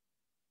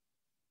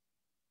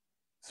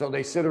 So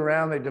they sit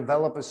around, they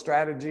develop a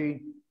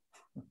strategy.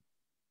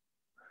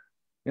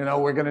 You know,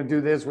 we're going to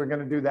do this, we're going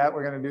to do that,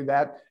 we're going to do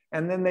that.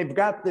 And then they've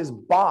got this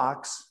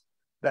box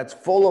that's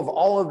full of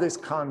all of this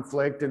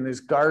conflict and this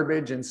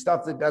garbage and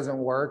stuff that doesn't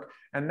work.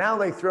 And now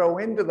they throw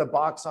into the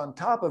box on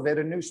top of it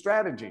a new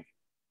strategy.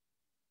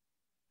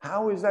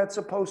 How is that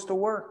supposed to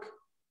work?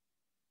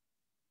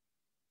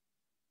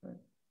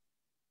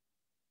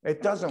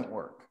 It doesn't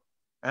work.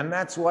 And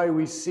that's why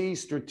we see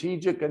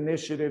strategic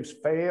initiatives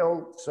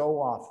fail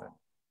so often,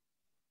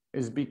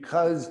 is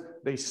because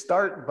they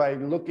start by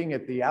looking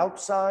at the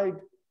outside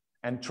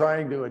and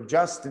trying to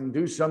adjust and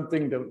do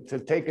something to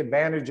take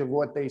advantage of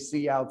what they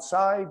see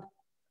outside,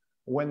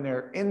 when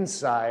their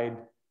inside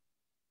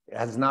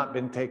has not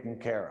been taken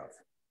care of,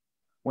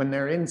 when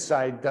their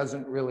inside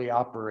doesn't really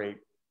operate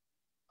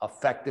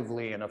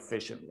effectively and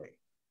efficiently.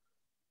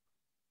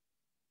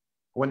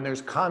 When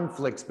there's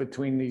conflicts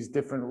between these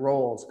different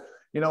roles.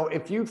 You know,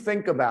 if you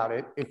think about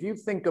it, if you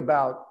think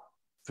about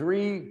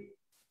 3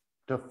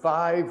 to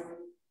 5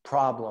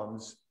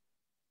 problems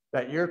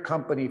that your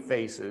company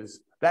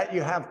faces that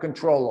you have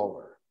control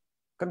over,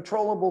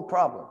 controllable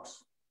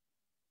problems.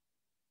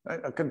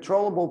 A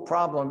controllable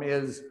problem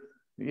is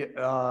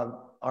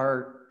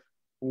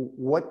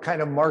what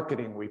kind of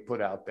marketing we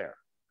put out there,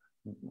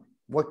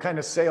 what kind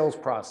of sales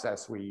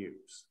process we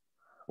use,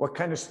 what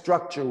kind of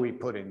structure we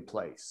put in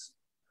place.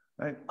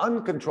 And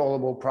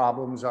uncontrollable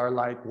problems are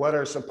like what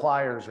our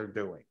suppliers are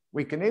doing.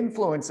 We can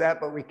influence that,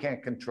 but we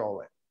can't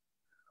control it.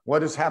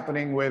 What is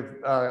happening with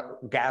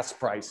gas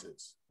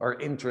prices or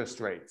interest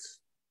rates?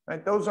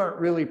 Right? Those aren't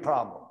really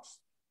problems.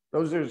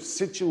 Those are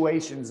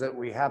situations that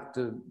we have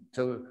to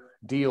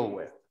deal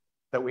with,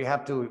 that we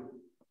have to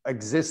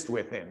exist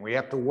within, we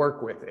have to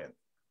work within.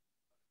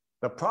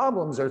 The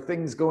problems are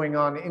things going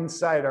on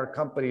inside our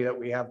company that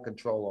we have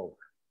control over.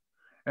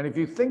 And if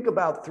you think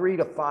about 3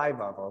 to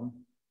 5 of them,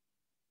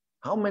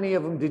 how many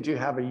of them did you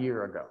have a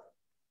year ago?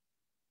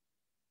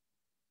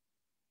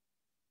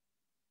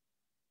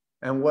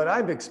 And what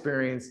I've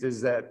experienced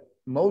is that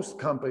most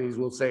companies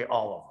will say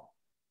all of them.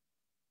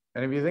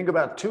 And if you think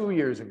about 2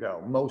 years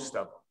ago, most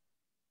of them.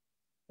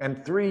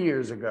 And 3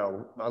 years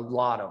ago, a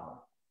lot of them.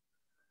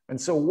 And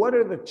so what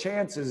are the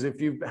chances, if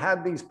you've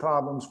had these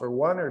problems for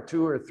 1 or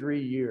 2 or 3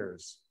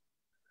 years,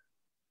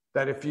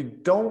 that if you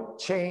don't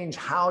change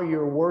how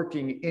you're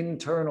working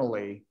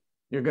internally,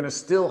 you're going to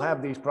still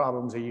have these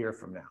problems a year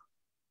from now?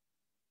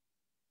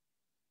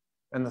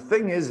 And the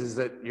thing is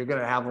that you're going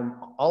to have them,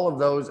 all of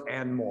those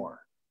and more.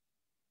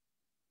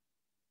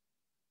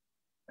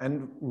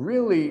 And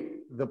really,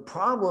 the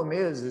problem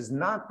is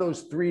not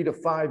those 3 to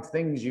 5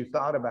 things you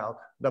thought about.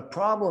 The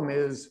problem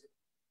is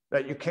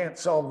that you can't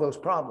solve those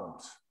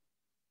problems.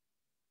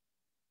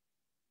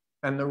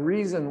 And the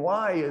reason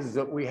why is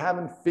that we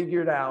haven't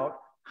figured out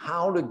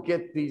how to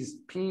get these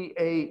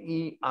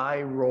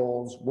PAEI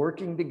roles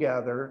working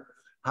together,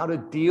 how to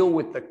deal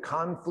with the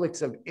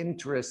conflicts of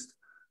interest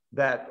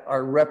that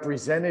are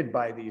represented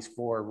by these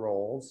 4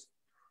 roles,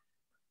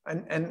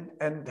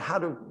 and how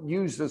to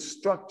use the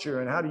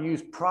structure and how to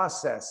use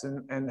process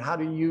and how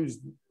to use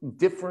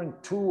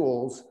different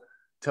tools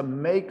to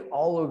make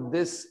all of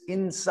this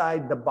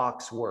inside the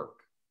box work.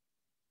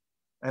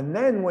 And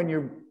then when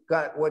you've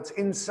got what's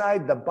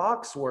inside the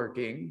box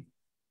working,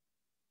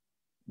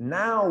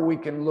 now we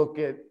can look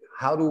at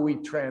how do we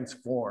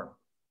transform?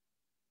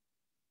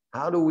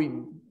 How do we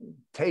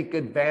take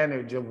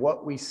advantage of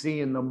what we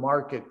see in the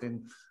market?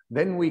 And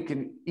then we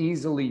can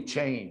easily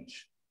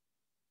change.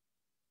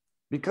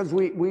 Because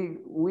we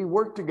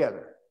work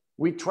together.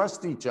 We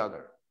trust each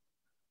other.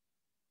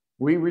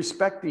 We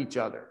respect each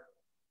other.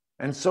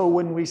 And so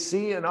when we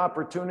see an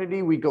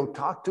opportunity, we go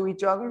talk to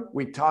each other.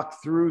 We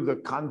talk through the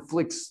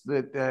conflicts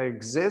that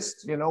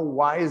exist. You know,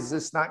 why is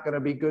this not going to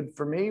be good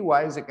for me?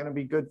 Why is it going to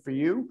be good for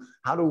you?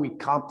 How do we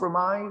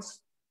compromise?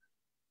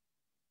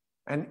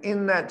 And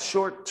in that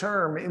short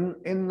term,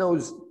 in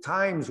those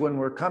times when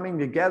we're coming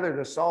together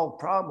to solve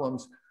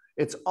problems,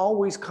 it's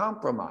always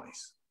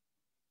compromise.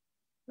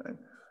 Right?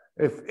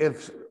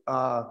 If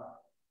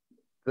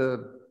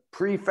the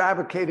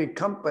prefabricated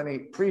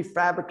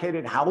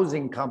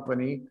housing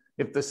company,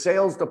 if the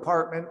sales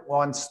department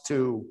wants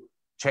to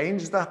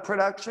change the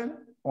production,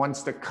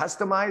 wants to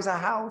customize a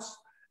house,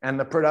 and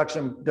the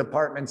production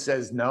department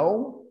says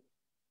no,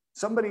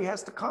 somebody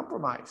has to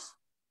compromise.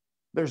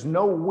 There's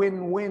no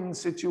win-win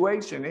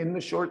situation in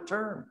the short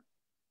term.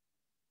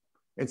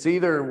 It's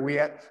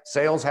either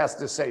sales has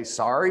to say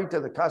sorry to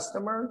the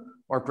customer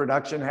or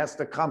production has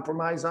to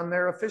compromise on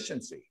their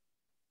efficiency.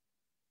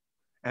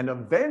 And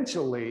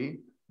eventually,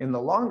 in the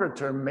longer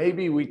term,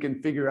 maybe we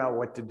can figure out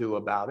what to do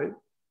about it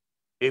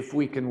if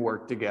we can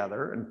work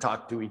together and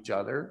talk to each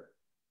other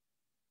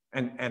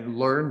and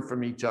learn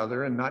from each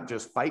other and not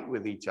just fight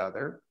with each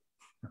other.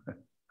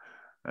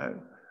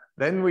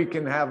 Then we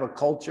can have a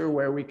culture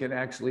where we can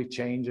actually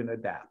change and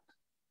adapt.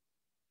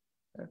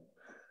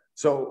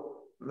 So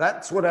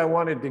that's what I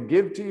wanted to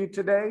give to you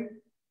today.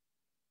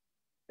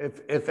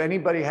 If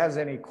anybody has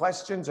any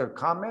questions or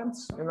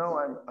comments, you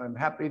know, I'm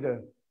happy to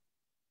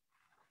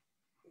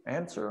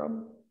answer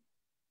them.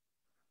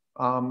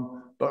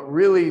 But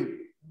really,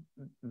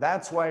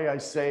 that's why I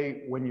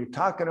say when you're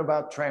talking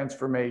about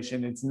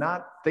transformation, it's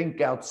not think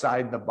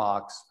outside the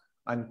box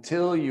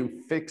until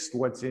you fixed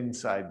what's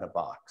inside the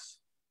box.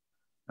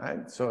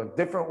 Right? So a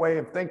different way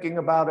of thinking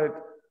about it,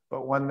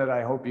 but one that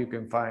I hope you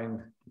can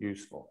find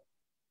useful.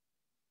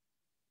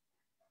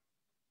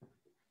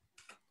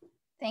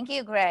 Thank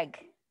you, Greg.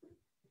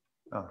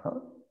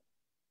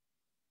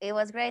 It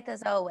was great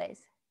as always.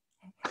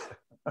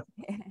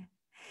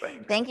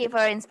 Thank you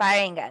for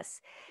inspiring us.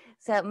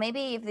 So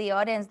maybe if the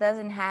audience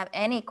doesn't have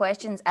any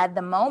questions at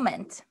the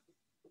moment,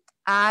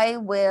 I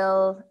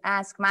will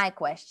ask my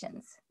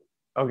questions.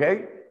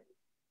 Okay.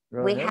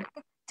 We haven't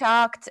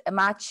talked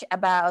much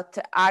about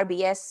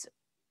RBS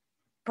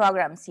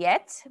programs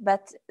yet,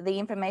 but the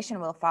information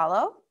will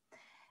follow.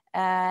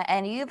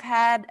 And you've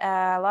had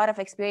a lot of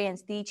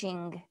experience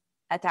teaching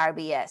at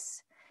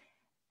RBS.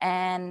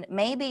 And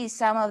maybe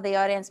some of the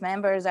audience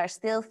members are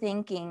still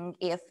thinking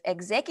if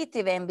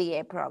executive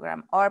MBA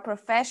program or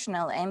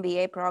professional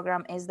MBA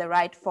program is the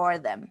right for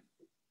them.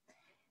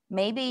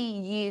 Maybe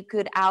you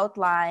could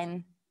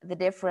outline the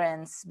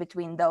difference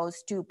between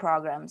those two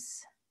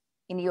programs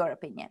in your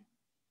opinion.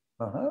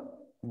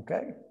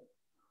 Okay.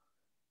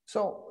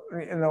 So,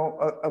 you know,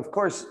 of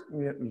course,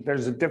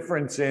 there's a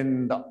difference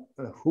in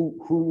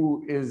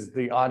who is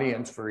the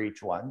audience for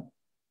each one,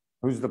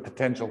 who's the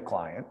potential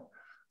client.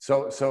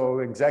 So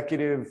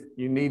executive,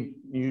 you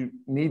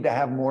need to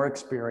have more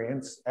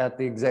experience at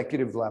the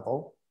executive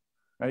level,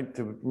 right,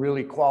 to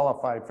really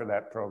qualify for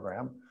that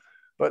program.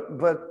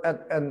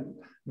 And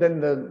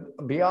then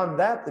beyond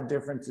that, the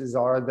differences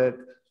are that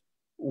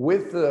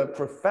with the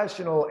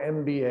professional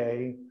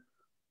MBA,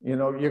 you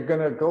know, you're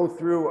going to go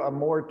through a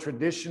more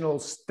traditional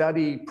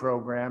study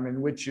program in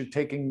which you're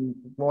taking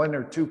 1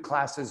 or 2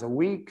 classes a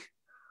week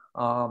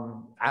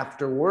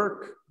after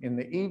work in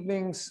the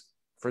evenings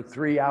for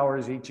 3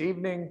 hours each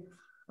evening.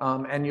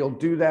 And you'll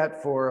do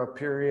that for a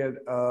period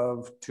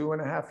of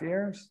 2.5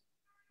 years.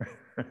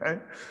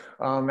 Right?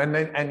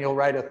 And you'll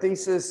write a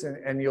thesis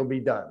and you'll be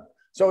done.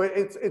 So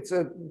it's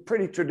a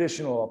pretty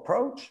traditional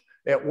approach.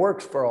 It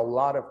works for a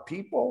lot of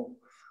people.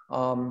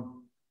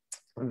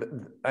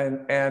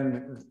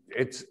 And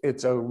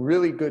it's a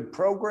really good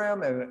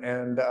program,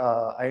 and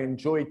I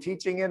enjoy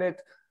teaching in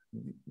it.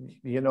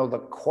 You know,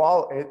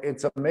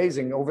 it's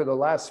amazing. Over the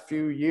last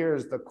few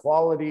years, the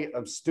quality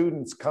of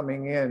students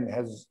coming in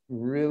has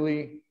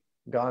really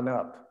gone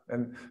up.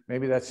 And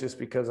maybe that's just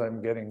because I'm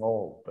getting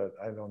old, but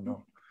I don't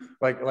know.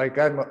 Like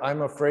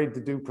I'm afraid to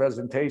do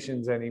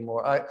presentations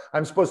anymore.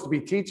 I'm supposed to be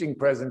teaching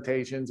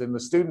presentations, and the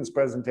students'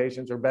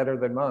 presentations are better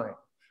than mine.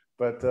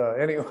 But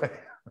anyway.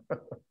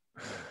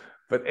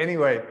 But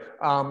anyway,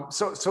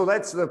 so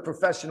that's the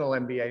professional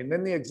MBA. And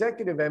then the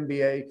executive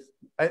MBA,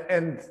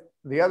 and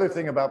the other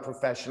thing about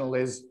professional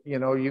is, you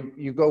know,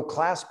 you go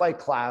class by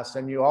class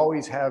and you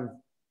always have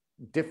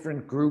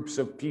different groups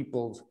of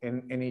people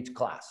in each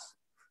class.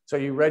 So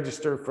you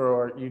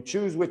register you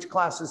choose which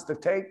classes to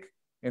take,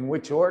 In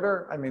which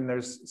order? I mean,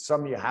 there's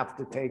some you have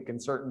to take in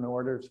certain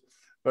orders,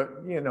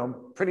 but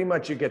pretty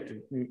much you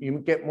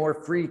get more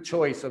free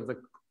choice of the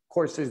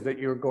courses that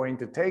you're going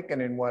to take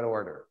and in what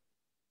order,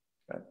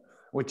 okay?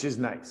 Which is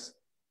nice.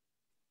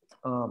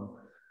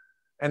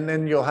 And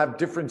then you'll have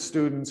different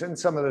students and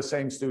some of the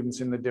same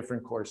students in the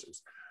different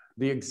courses.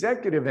 The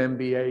executive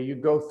MBA, you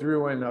go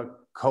through in a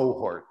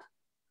cohort.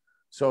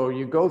 So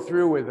you go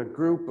through with a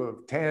group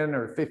of 10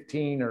 or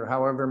 15 or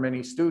however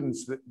many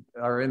students that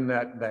are in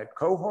that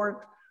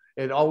cohort.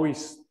 It always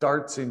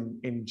starts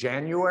in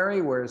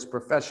January, whereas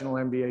professional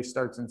MBA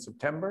starts in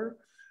September.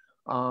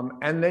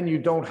 And then you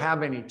don't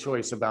have any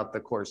choice about the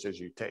courses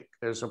you take.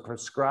 There's a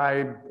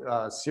prescribed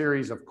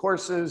series of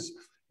courses.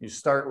 You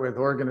start with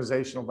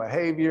organizational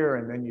behavior,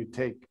 and then you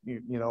take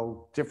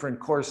different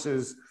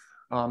courses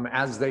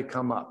as they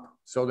come up.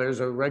 So there's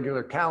a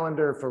regular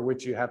calendar for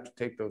which you have to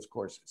take those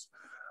courses.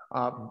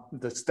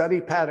 The study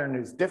pattern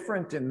is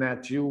different in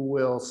that you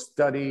will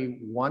study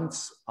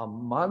once a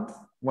month,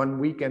 1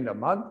 weekend a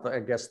month, I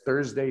guess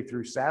Thursday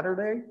through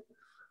Saturday.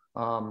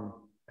 And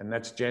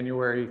that's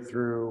January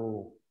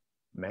through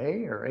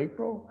May or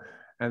April.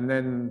 And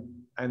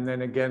then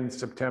again,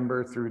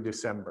 September through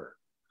December.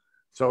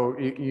 So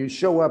you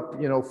show up,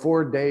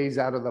 4 days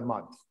out of the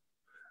month.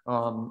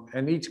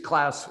 And each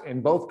class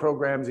in both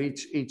programs,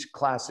 each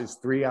class is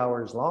 3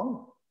 hours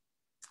long.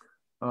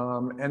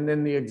 And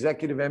then the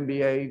executive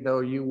MBA,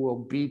 though, you will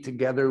be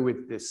together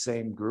with this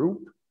same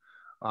group.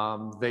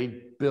 They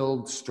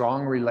build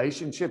strong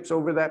relationships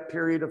over that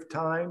period of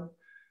time.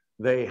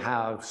 They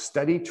have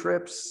study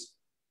trips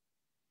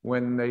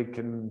when they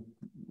can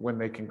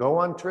go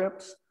on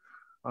trips,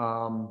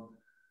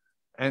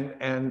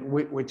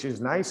 which is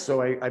nice.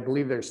 So I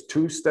believe there's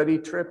 2 study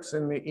trips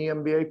in the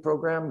EMBA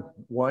program,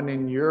 one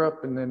in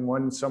Europe and then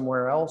one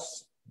somewhere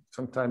else,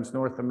 sometimes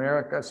North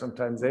America,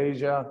 sometimes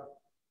Asia.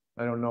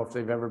 I don't know if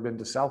they've ever been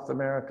to South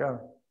America.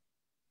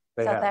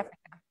 South Africa.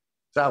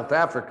 South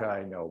Africa,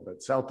 I know,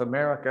 but South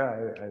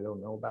America, I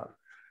don't know about.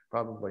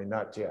 Probably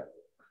not yet.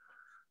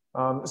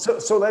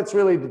 So that's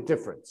really the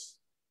difference,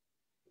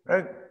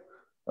 right?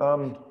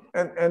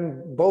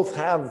 And both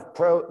have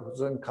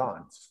pros and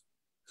cons.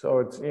 So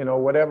it's,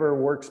 whatever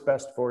works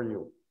best for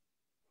you.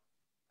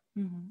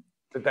 Mm-hmm.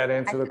 Did that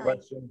answer the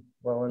question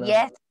well enough?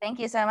 Yes, thank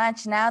you so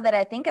much. Now that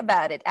I think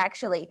about it,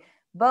 actually,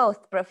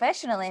 both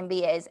professional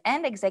MBAs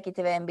and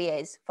executive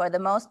MBAs, for the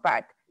most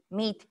part,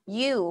 meet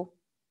you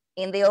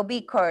in the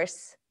OB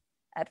course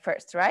at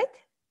first, right?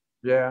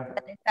 Yeah.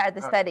 But they start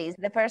the studies.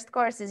 The first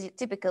course is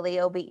typically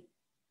OB.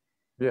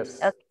 Yes.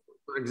 Okay.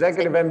 For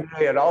executive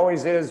MBA, it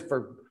always is.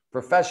 For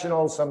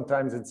professionals,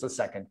 sometimes it's a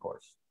second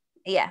course.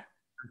 Yeah.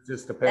 It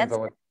just depends on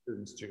what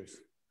students choose.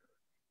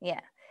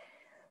 Yeah.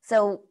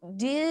 So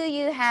do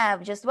you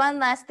have just one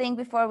last thing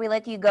before we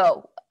let you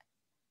go?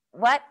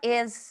 What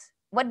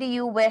do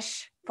you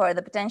wish for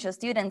the potential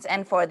students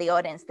and for the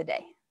audience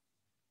today?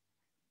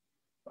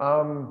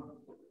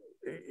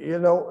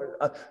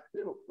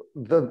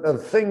 The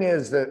thing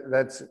is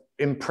that's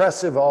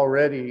impressive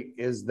already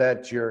is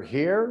that you're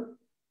here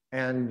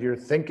and you're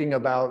thinking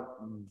about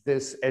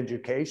this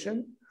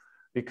education,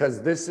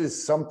 because this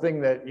is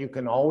something that you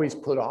can always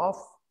put off,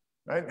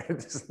 right?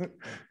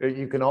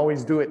 You can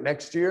always do it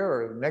next year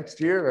or next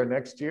year or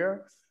next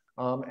year.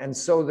 And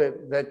so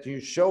that you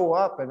show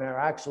up and are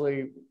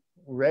actually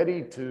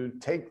ready to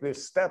take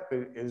this step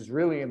is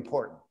really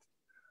important.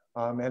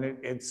 And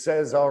it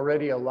says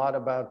already a lot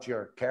about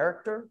your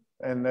character,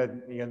 and that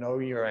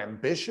you're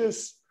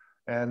ambitious,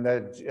 and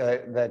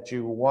that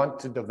you want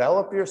to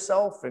develop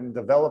yourself and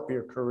develop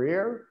your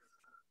career,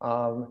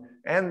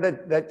 and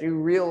that you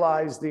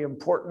realize the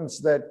importance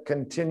that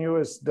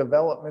continuous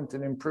development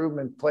and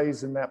improvement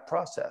plays in that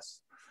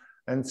process.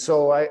 And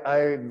so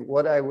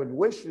what I would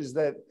wish is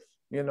that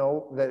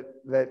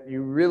that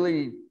you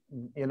really,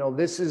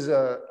 this is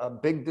a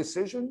big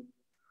decision,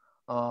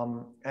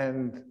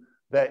 and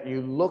that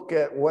you look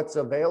at what's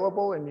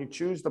available and you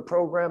choose the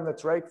program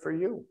that's right for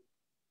you.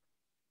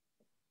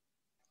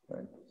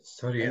 Right.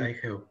 Sorry, I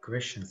have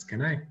questions.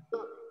 Can I?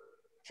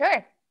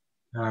 Sure.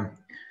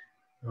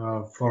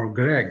 For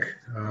Greg,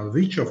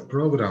 which of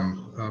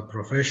program,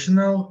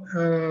 professional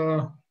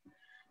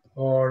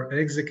or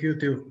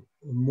executive,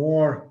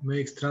 more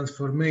makes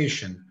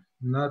transformation,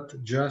 not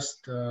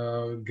just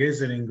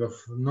gathering of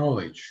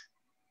knowledge?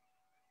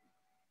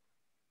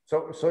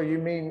 So you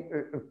mean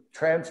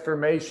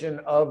transformation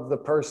of the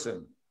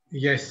person?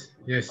 Yes,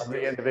 yes. Of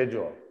the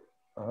individual.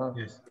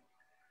 Yes.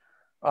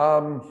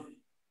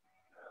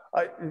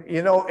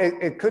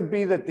 It could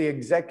be that the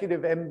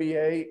executive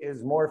MBA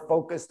is more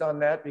focused on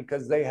that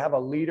because they have a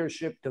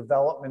leadership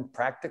development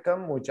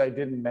practicum, which I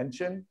didn't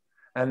mention,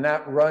 and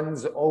that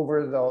runs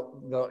over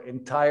the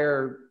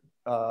entire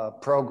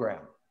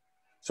program.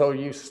 So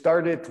you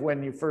start it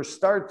when you first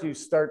start, you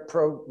start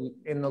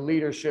in the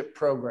leadership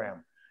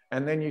program.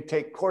 And then you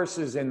take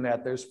courses in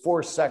that. There's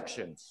 4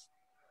 sections.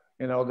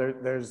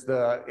 There's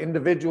the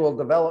individual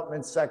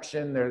development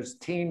section, there's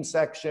team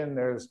section,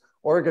 there's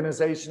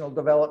organizational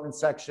development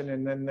section,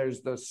 and then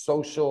there's the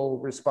social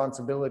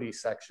responsibility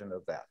section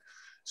of that.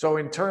 So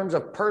in terms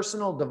of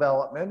personal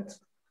development,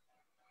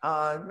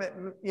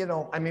 you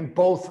know, I mean,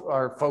 both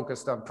are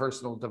focused on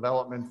personal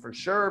development for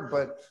sure,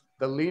 but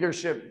the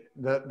leadership,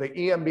 the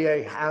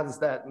EMBA has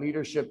that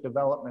leadership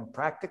development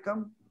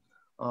practicum.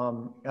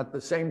 At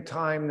the same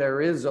time,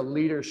 there is a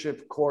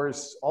leadership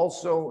course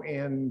also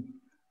in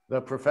the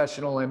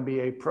professional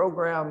MBA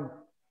program,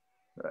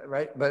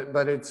 right?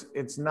 But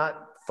it's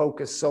not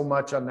focused so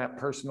much on that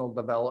personal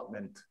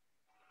development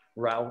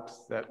route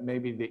that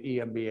maybe the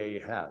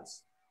EMBA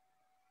has.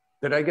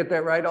 Did I get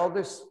that right,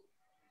 Aldis?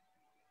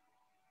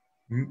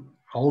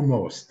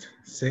 Almost.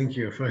 Thank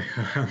you for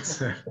your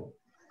answer.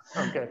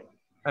 Okay.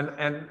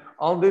 And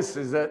Aldis,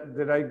 is that,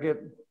 did I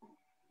get?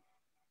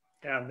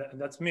 Yeah,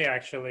 that's me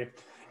actually.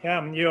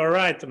 Yeah, you're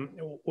right.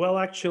 Well,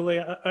 actually,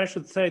 I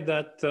should say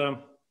that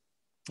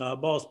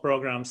both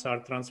programs are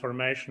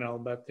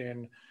transformational, but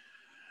in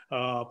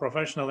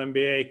professional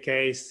MBA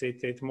case,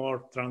 it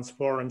more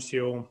transforms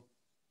you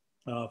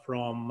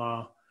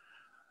from,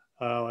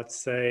 let's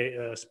say,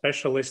 a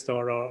specialist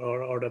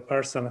or the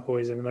person who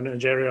is in a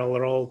managerial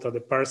role to the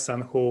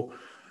person who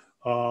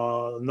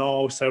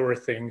knows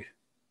everything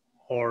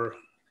or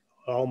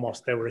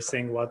almost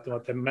everything what a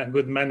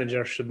good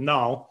manager should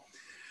know.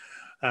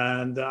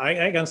 And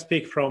I can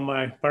speak from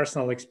my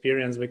personal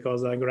experience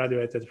because I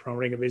graduated from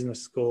Riga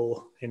Business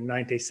School in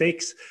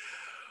 '96.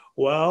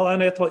 Well,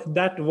 and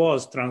that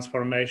was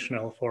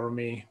transformational for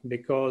me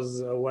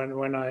because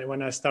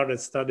when I started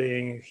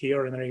studying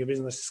here in Riga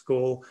Business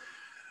School,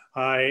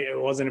 I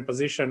was in a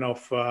position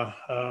of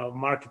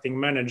marketing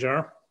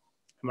manager,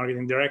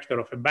 marketing director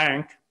of a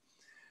bank.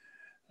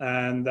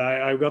 And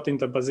I got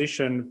into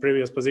position,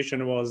 previous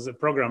position was a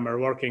programmer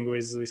working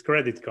with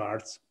credit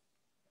cards.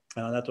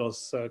 That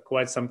was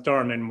quite some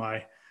turn in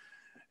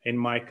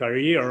my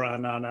career.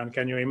 And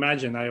can you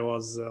imagine, I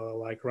was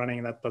like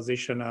running that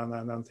position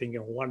and I'm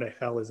thinking, what the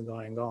hell is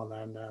going on?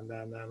 And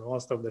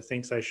most of the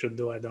things I should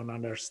do, I don't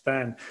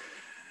understand.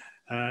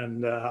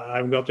 And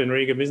I got in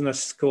Riga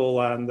Business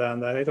School and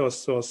it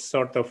was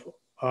sort of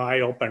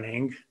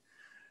eye-opening.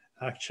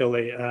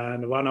 Actually,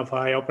 and one of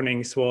eye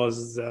openings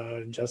was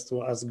just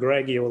as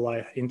Greg you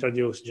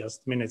introduced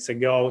just minutes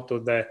ago to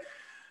the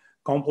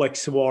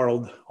complex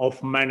world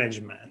of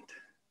management.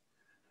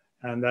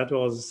 And that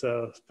was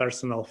a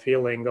personal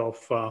feeling of,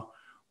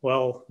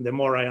 well, the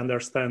more I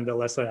understand, the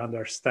less I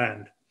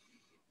understand.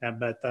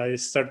 But I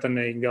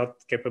certainly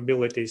got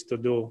capabilities to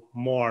do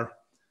more,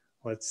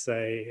 let's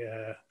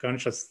say,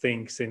 conscious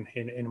things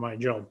in my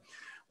job.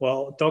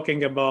 Well,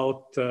 talking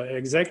about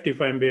executive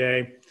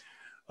MBA,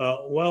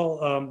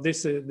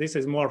 this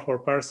is more for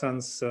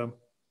persons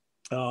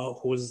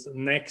whose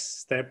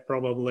next step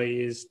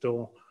probably is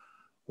to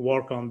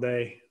work on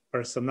their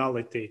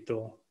personality,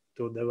 to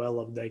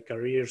develop their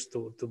careers,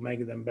 to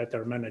make them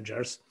better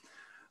managers.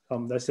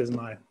 This is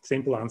my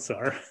simple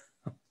answer.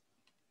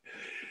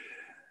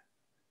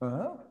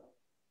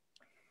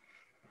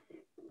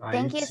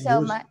 Thank you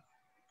so much.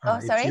 Oh,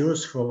 sorry? It's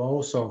useful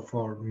also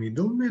for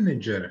middle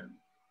manager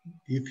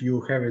if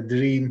you have a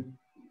dream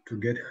to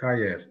get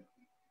higher.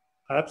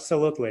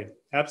 Absolutely,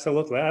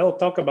 absolutely. I will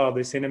talk about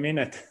this in a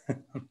minute.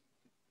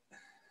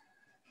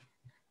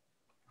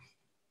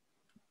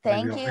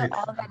 Thank you,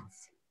 Albert,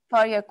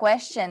 for your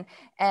question.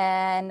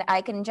 And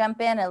I can jump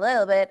in a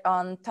little bit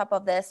on top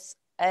of this.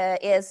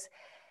 Is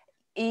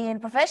in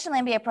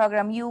professional MBA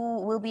program, you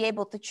will be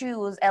able to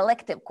choose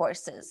elective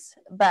courses,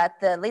 but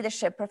the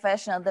leadership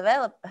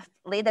development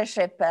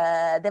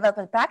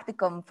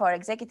practicum for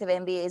executive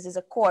MBAs is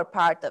a core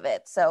part of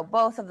it. So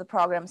both of the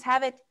programs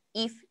have it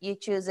if you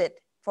choose it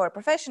for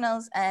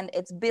professionals, and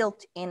it's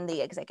built in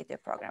the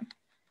executive program.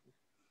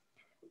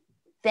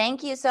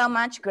 Thank you so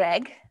much,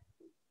 Greg.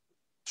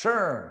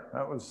 Sure,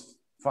 that was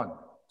fun.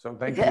 So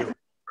thank you for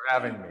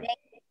having me.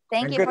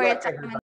 Thank you for your time.